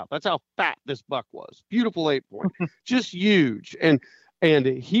walk out. That's how fat this buck was. Beautiful 8-point, just huge. And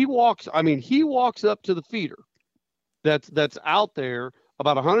he walks up to the feeder that's out there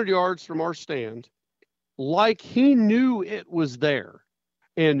about 100 yards from our stand, like he knew it was there.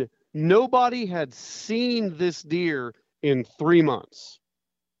 And nobody had seen this deer in 3 months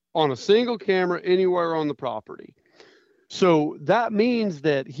on a single camera anywhere on the property. So that means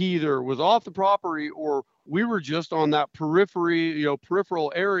that he either was off the property or we were just on that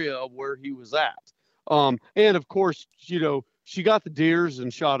peripheral area of where he was at. And of course, she got the deers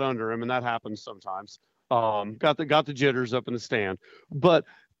and shot under him, and that happens sometimes. Got the jitters up in the stand. But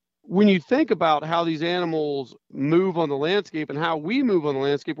when you think about how these animals move on the landscape and how we move on the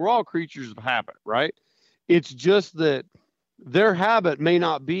landscape, we're all creatures of habit, right? It's just that their habit may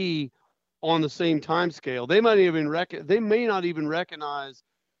not be on the same time scale. They may not even recognize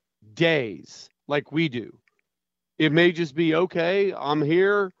days like we do. It may just be, okay, I'm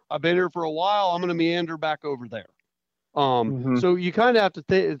here, I've been here for a while, I'm going to meander back over there. So you kind of have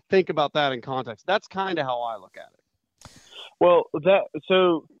to think about that in context. That's kind of how I look at it. Well,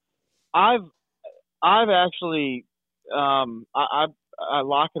 so I've actually, Locke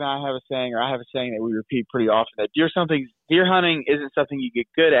and I have a saying, or I have a saying that we repeat pretty often, that deer hunting isn't something you get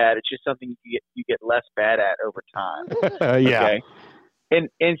good at. It's just something you get less bad at over time. Yeah. Okay?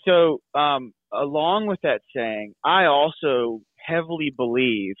 And so, along with that saying, I also heavily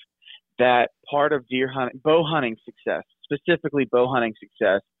believe that part of bow hunting success, specifically bow hunting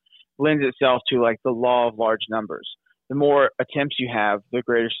success, lends itself to like the law of large numbers. The more attempts you have, the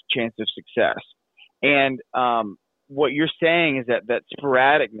greater chance of success. And what you're saying is that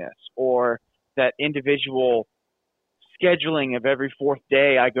sporadicness, or that individual scheduling of every fourth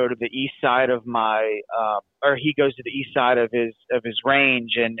day I go to the east side of my or he goes to the east side of his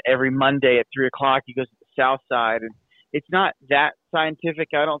range, and every Monday at 3:00 he goes to the south side. And it's not that scientific,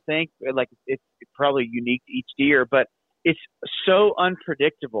 I don't think. Like it's probably unique to each deer, but it's so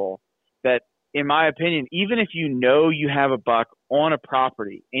unpredictable that, in my opinion, even if you know you have a buck on a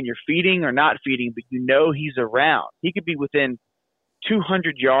property and you're feeding or not feeding, but you know he's around, he could be within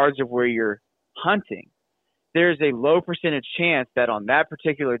 200 yards of where you're hunting. There's a low percentage chance that on that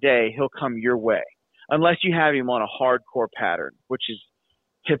particular day he'll come your way, unless you have him on a hardcore pattern, which is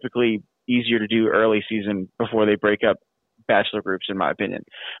typically easier to do early season before they break up bachelor groups, in my opinion.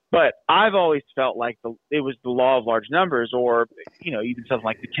 But I've always felt like it was the law of large numbers, or even something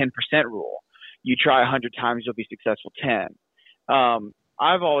like the 10% rule. You try 100 times, you'll be successful 10.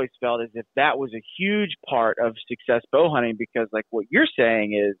 I've always felt as if that was a huge part of success bow hunting, because like what you're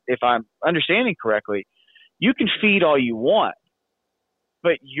saying is, if I'm understanding correctly, you can feed all you want,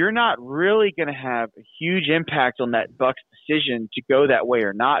 but you're not really going to have a huge impact on that buck's decision to go that way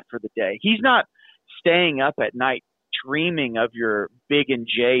or not for the day. He's not staying up at night dreaming of your Big and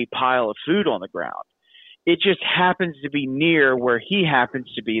J pile of food on the ground. It just happens to be near where he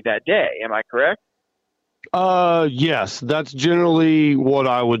happens to be that day. Am I correct? Yes, that's generally what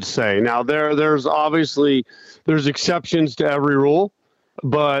I would say. Now there's obviously exceptions to every rule,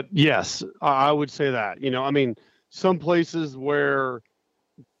 but yes, I would say that. Some places where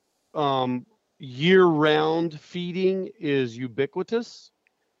year-round feeding is ubiquitous,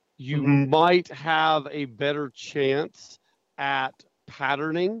 you might have a better chance at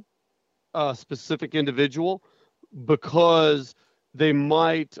patterning a specific individual, because they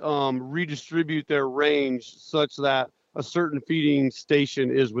might redistribute their range such that a certain feeding station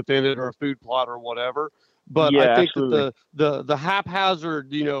is within it, or a food plot or whatever. But yeah, I think absolutely. that the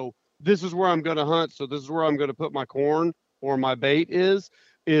haphazard, this is where I'm going to hunt, so this is where I'm going to put my corn or my bait is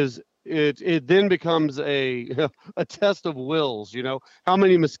it then becomes a test of wills. How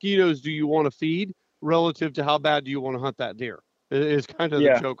many mosquitoes do you want to feed relative to how bad do you want to hunt that deer? Is kind of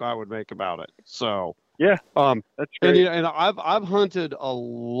the joke I would make about it. So yeah, that's great. and I've hunted a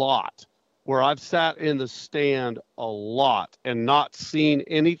lot where I've sat in the stand a lot and not seen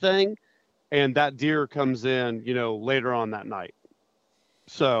anything, and that deer comes in, later on that night.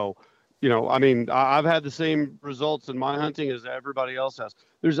 So, I've had the same results in my hunting as everybody else has.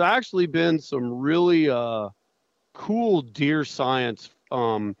 There's actually been some really cool deer science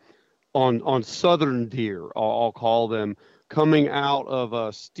on southern deer, I'll call them, coming out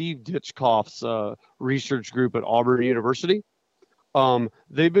of Steve Ditchkoff's research group at Auburn University.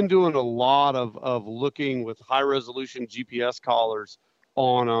 They've been doing a lot of looking with high-resolution GPS collars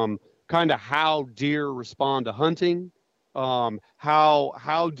on kind of how deer respond to hunting,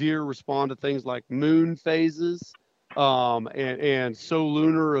 how deer respond to things like moon phases, and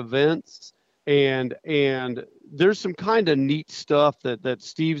solunar events, and there's some kind of neat stuff that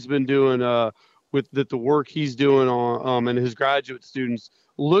Steve's been doing with the work he's doing on and his graduate students,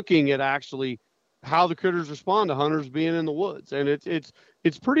 looking at actually how the critters respond to hunters being in the woods. And it's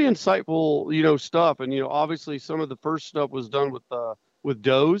pretty insightful, stuff. And, obviously some of the first stuff was done with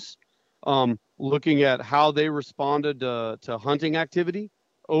does, looking at how they responded to hunting activity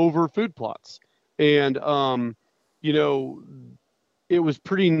over food plots. And, it was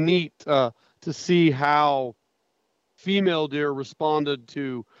pretty neat to see how female deer responded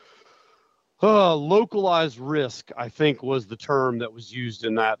to localized risk, I think was the term that was used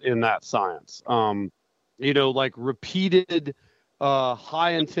in that science. Like repeated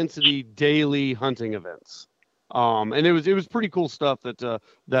high intensity daily hunting events. And it was pretty cool stuff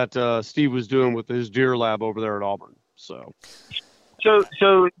that Steve was doing with his deer lab over there at Auburn. So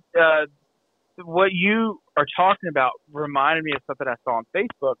what you are talking about reminded me of something I saw on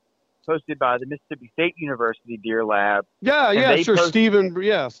Facebook, posted by the Mississippi State University Deer Lab. Yeah, sure. Stephen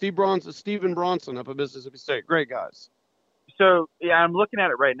Bronson up at Mississippi State. Great guys. So, yeah, I'm looking at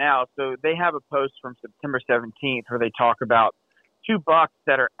it right now. So they have a post from September 17th where they talk about two bucks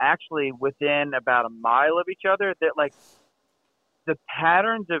that are actually within about a mile of each other. That, like, the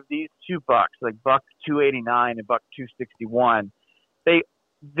patterns of these two bucks, like buck 289 and buck 261,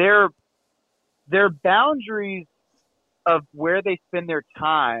 their boundaries of where they spend their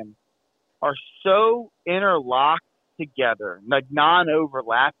time are so interlocked together, like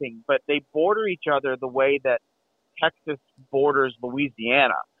non-overlapping, but they border each other the way that Texas borders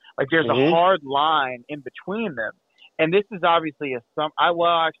Louisiana. Like there's a hard line in between them. And this is obviously I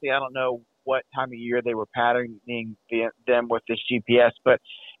don't know what time of year they were patterning them with this GPS, but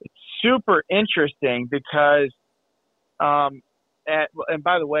it's super interesting because, and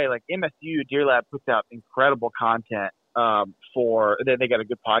by the way, like MSU Deer Lab puts out incredible content for they got a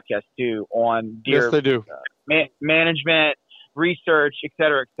good podcast too on deer. Yes, they do. Management, research, et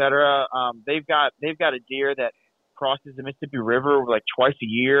cetera, et cetera. They've got a deer that crosses the Mississippi River like twice a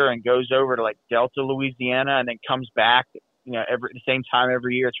year and goes over to like Delta, Louisiana, and then comes back, the same time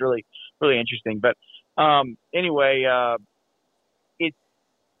every year. It's really, really interesting. But anyway,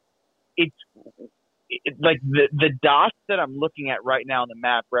 it's like the dots that I'm looking at right now on the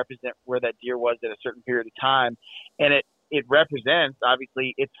map represent where that deer was at a certain period of time, and it represents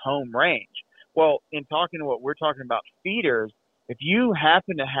obviously its home range. Well, in talking to what we're talking about feeders, if you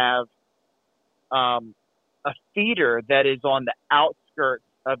happen to have a feeder that is on the outskirts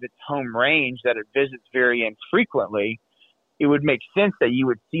of its home range that it visits very infrequently, it would make sense that you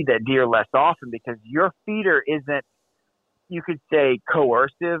would see that deer less often because your feeder isn't, you could say,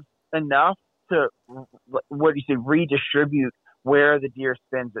 coercive enough to, redistribute where the deer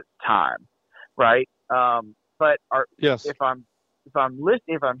spends its time, right? Yes. If I'm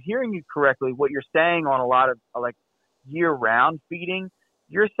hearing you correctly, what you're saying on a lot of like year-round feeding,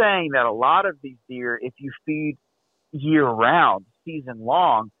 you're saying that a lot of these deer, if you feed year-round,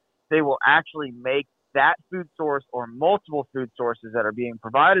 season-long, they will actually make that food source or multiple food sources that are being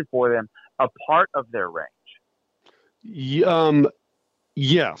provided for them a part of their range.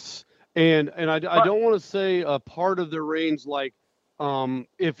 Yes. And I don't want to say a part of their range like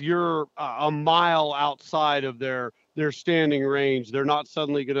if you're a mile outside of their standing range, they're not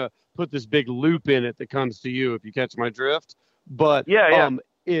suddenly going to put this big loop in it that comes to you, if you catch my drift. But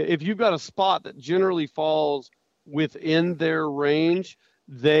if you've got a spot that generally falls within their range,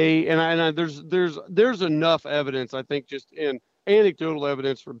 there's enough evidence, I think, just in anecdotal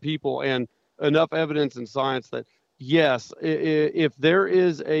evidence from people and enough evidence in science that yes, if there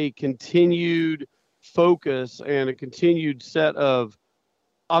is a continued focus and a continued set of,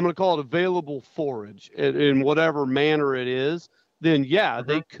 I'm going to call it available forage in whatever manner it is, then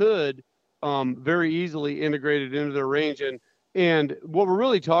they could very easily integrate it into their range. And what we're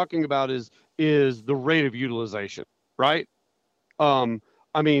really talking about is the rate of utilization, right? Most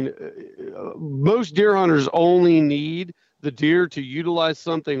deer hunters only need the deer to utilize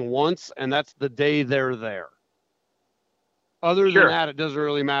something once, and that's the day they're there. Other than that, it doesn't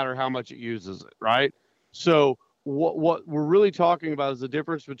really matter how much it uses it, right? So what we're really talking about is the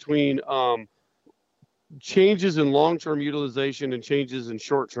difference between changes in long-term utilization and changes in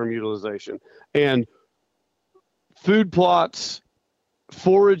short-term utilization. And food plots,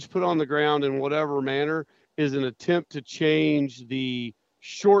 forage put on the ground in whatever manner is an attempt to change the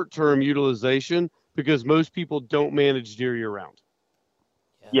short-term utilization because most people don't manage deer year-round.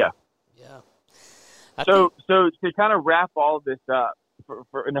 Yeah. So to kind of wrap all of this up,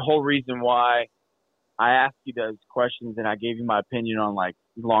 and the whole reason why I asked you those questions and I gave you my opinion on like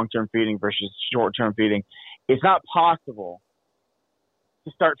long-term feeding versus short-term feeding, it's not possible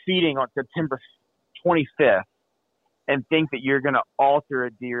to start feeding on September 25th and think that you're going to alter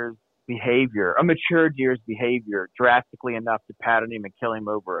a deer's behavior, a mature deer's behavior drastically enough to pattern him and kill him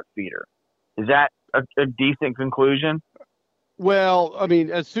over a feeder. Is that a decent conclusion? Well, I mean,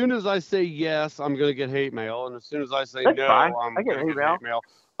 as soon as I say yes, I'm going to get hate mail. And as soon as I say no, I'm going to get hate mail.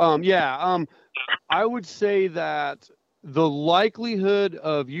 I would say that the likelihood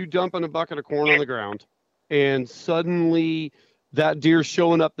of you dumping a bucket of corn on the ground and suddenly that deer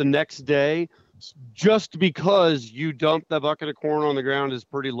showing up the next day just because you dumped that bucket of corn on the ground is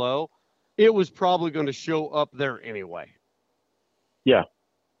pretty low. It was probably going to show up there anyway. Yeah.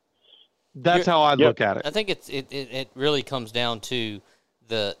 That's how I look at it. I think it really comes down to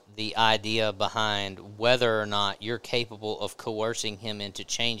the idea behind whether or not you're capable of coercing him into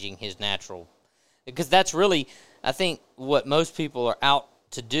changing his natural, because that's really, I think, what most people are out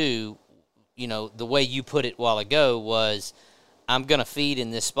to do. The way you put it a while ago was, I'm going to feed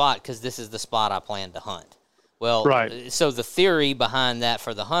in this spot because this is the spot I plan to hunt. Well, right. So the theory behind that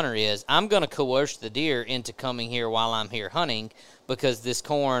for the hunter is, I'm going to coerce the deer into coming here while I'm here hunting because this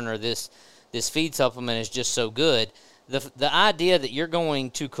corn or this feed supplement is just so good. The idea that you're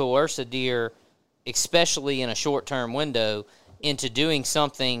going to coerce a deer, especially in a short-term window, into doing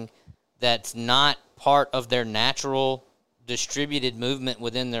something that's not part of their natural distributed movement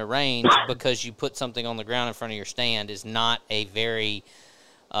within their range because you put something on the ground in front of your stand is not a very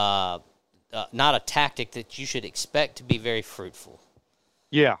not a tactic that you should expect to be very fruitful.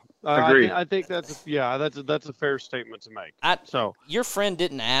 Yeah, agreed. I think that's a fair statement to make. Your friend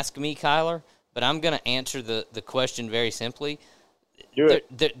didn't ask me, Kyler, but I'm going to answer the question very simply. Do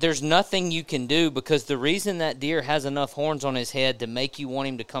it. There's nothing you can do, because the reason that deer has enough horns on his head to make you want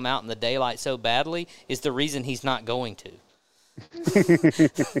him to come out in the daylight so badly is the reason he's not going to.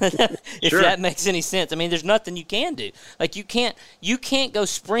 If that makes any sense. I mean, there's nothing you can do. Like you can't go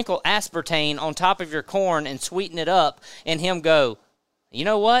sprinkle aspartame on top of your corn and sweeten it up and him go, you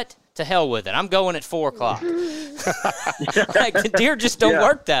know what? To hell with it. I'm going at 4 o'clock. Like, the deer just don't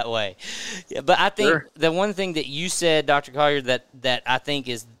work that way. Yeah, but I think the one thing that you said, Dr. Collier, that I think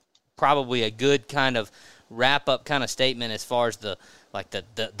is probably a good kind of wrap-up kind of statement as far as the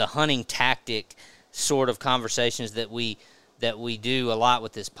hunting tactic sort of conversations that we do a lot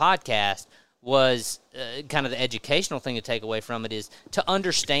with this podcast was kind of the educational thing to take away from it is to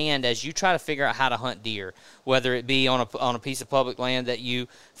understand as you try to figure out how to hunt deer, whether it be on a piece of public land that you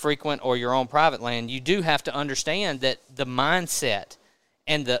frequent or your own private land, you do have to understand that the mindset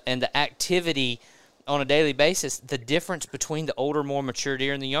and the activity on a daily basis, the difference between the older, more mature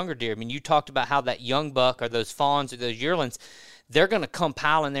deer and the younger deer. I mean, you talked about how that young buck or those fawns or those yearlings, they're going to come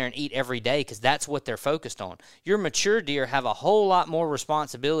pile in there and eat every day because that's what they're focused on. Your mature deer have a whole lot more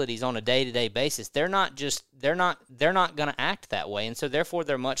responsibilities on a day-to-day basis. They're not going to act that way, and so therefore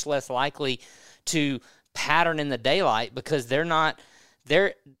they're much less likely to pattern in the daylight because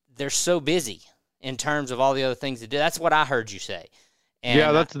they're so busy in terms of all the other things to do. That's what I heard you say. And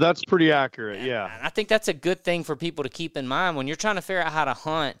yeah, that's pretty accurate. Yeah, and I think that's a good thing for people to keep in mind when you're trying to figure out how to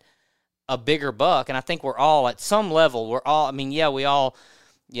hunt a bigger buck. And I think we're all at some level.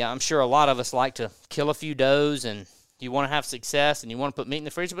 I'm sure a lot of us like to kill a few does and you want to have success and you want to put meat in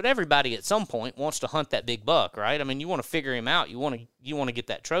the freezer. But everybody at some point wants to hunt that big buck, right? I mean, you want to figure him out. You want to get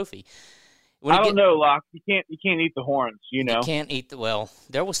that trophy. I don't know, Locke. You can't eat the horns. You know, you can't eat the. Well,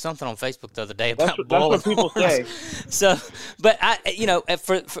 there was something on Facebook the other day about that's what people say. So, but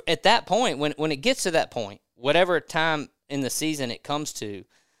at that point, when it gets to that point, whatever time in the season it comes to,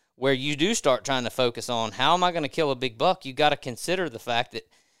 where you do start trying to focus on how am I going to kill a big buck, you got to consider the fact that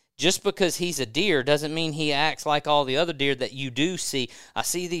just because he's a deer doesn't mean he acts like all the other deer that you do see. I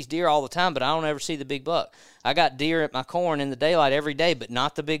see these deer all the time, but I don't ever see the big buck. I got deer at my corn in the daylight every day, but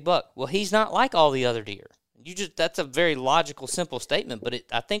not the big buck. Well, he's not like all the other deer. That's a very logical, simple statement, but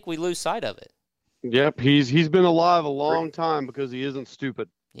I think we lose sight of it. Yep, he's been alive a long time because he isn't stupid.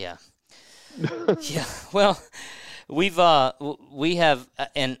 Yeah. Yeah. Well, we have,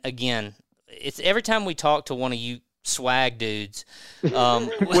 and again, it's every time we talk to one of you swag dudes.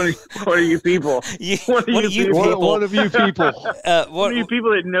 What are you people? One of you people what are you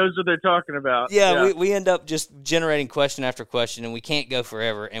people that knows what they're talking about? Yeah. We end up just generating question after question, and we can't go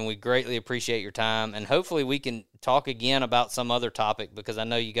forever, and we greatly appreciate your time, and hopefully we can talk again about some other topic because I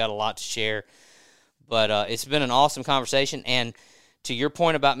know you got a lot to share. But it's been an awesome conversation, and to your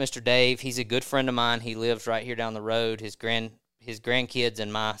point about Mr. Dave, he's a good friend of mine. He lives right here down the road. His grandkids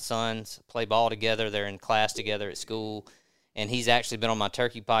and my sons play ball together. They're in class together at school, and he's actually been on my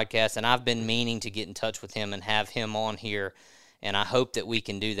turkey podcast, and I've been meaning to get in touch with him and have him on here, and I hope that we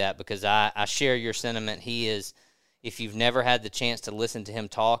can do that because I share your sentiment. He is, if you've never had the chance to listen to him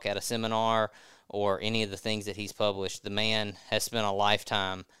talk at a seminar or any of the things that he's published, the man has spent a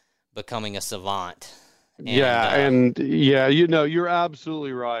lifetime becoming a savant. And you're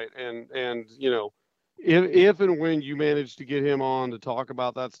absolutely right. And if and when you manage to get him on to talk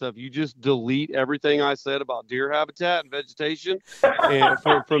about that stuff, you just delete everything I said about deer habitat and vegetation and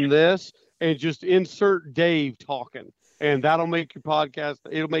from this and just insert Dave talking. And that'll make your podcast,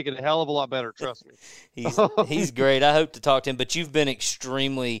 it'll make it a hell of a lot better. Trust me. He's great. I hope to talk to him, but you've been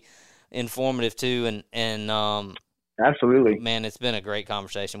extremely informative too. And absolutely, man, it's been a great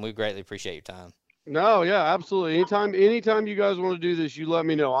conversation. We greatly appreciate your time. No, yeah, absolutely. Anytime you guys want to do this, you let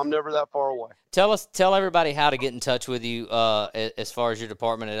me know. I'm never that far away. Tell everybody how to get in touch with you as far as your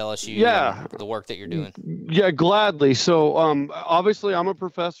department at LSU and the work that you're doing. Yeah, gladly. So obviously I'm a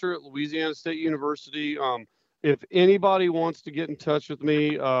professor at Louisiana State University. If anybody wants to get in touch with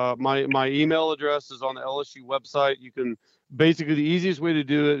me, my email address is on the LSU website. You can basically, the easiest way to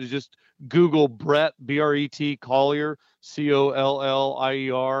do it is just Google Bret, B-R-E-T, Collier,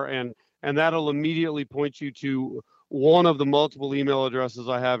 C-O-L-L-I-E-R, and that'll immediately point you to one of the multiple email addresses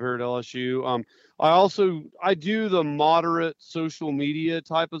I have here at LSU. I do the moderate social media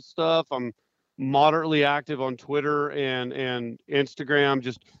type of stuff. I'm moderately active on Twitter and Instagram.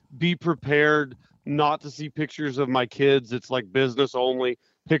 Just be prepared not to see pictures of my kids. It's like business only.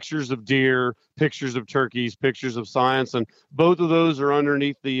 Pictures of deer, pictures of turkeys, pictures of science, and both of those are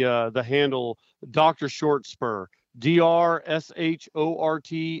underneath the handle Dr. Short Spur.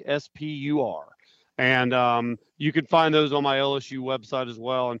 DRSHORTSPUR. And you can find those on my LSU website as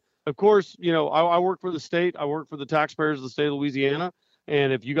well. And of course, I work for the state. I work for the taxpayers of the state of Louisiana.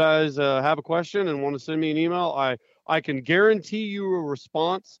 And if you guys have a question and want to send me an email, I can guarantee you a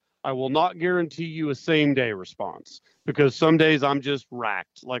response I will not guarantee you a same-day response because some days I'm just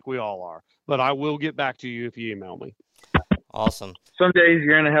racked like we all are. But I will get back to you if you email me. Awesome. Some days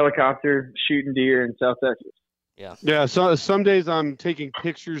you're in a helicopter shooting deer in South Texas. Yeah. Yeah, so some days I'm taking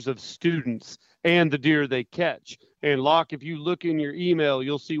pictures of students and the deer they catch. And Locke, if you look in your email,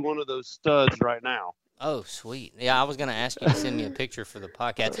 you'll see one of those studs right now. Oh, sweet. Yeah, I was going to ask you to send me a picture for the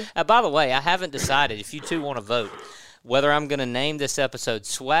podcast. By the way, I haven't decided, if you two want to vote, whether I'm going to name this episode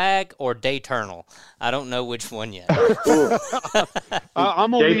Swag or Dayternal. I don't know which one yet. I'm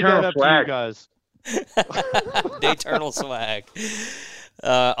going to leave that up Swag. to you guys. Dayternal Swag.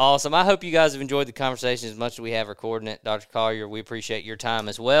 Awesome. I hope you guys have enjoyed the conversation as much as we have recording it. Dr. Collier, we appreciate your time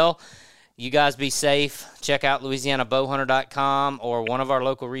as well. You guys be safe. Check out LouisianaBowhunter.com or one of our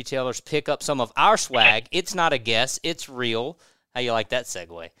local retailers. Pick up some of our swag. It's not a guess. It's real. How you like that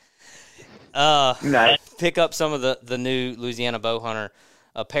segue? Nice. Pick up some of the new Louisiana Bowhunter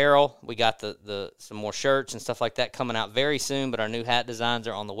apparel. We got some more shirts and stuff like that coming out very soon, but our new hat designs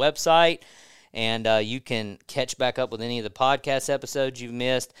are on the website. And you can catch back up with any of the podcast episodes you've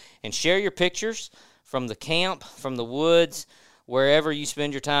missed and share your pictures from the camp, from the woods, wherever you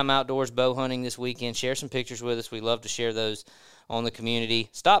spend your time outdoors bow hunting this weekend. Share some pictures with us. We love to share those on the community.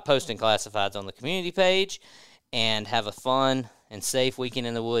 Stop posting classifieds on the community page and have a fun and safe weekend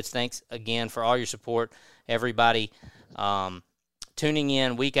in the woods. Thanks again for all your support, everybody tuning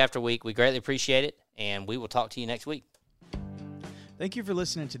in week after week. We greatly appreciate it, and we will talk to you next week. Thank you for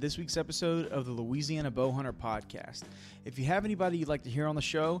listening to this week's episode of the Louisiana Bowhunter Podcast. If you have anybody you'd like to hear on the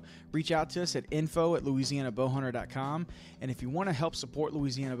show, reach out to us at info@louisianabowhunter.com. And if you want to help support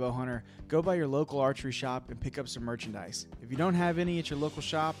Louisiana Bowhunter, go by your local archery shop and pick up some merchandise. If you don't have any at your local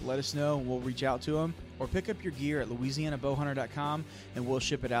shop, let us know and we'll reach out to them. Or pick up your gear at louisianabowhunter.com and we'll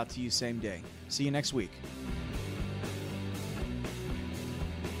ship it out to you same day. See you next week.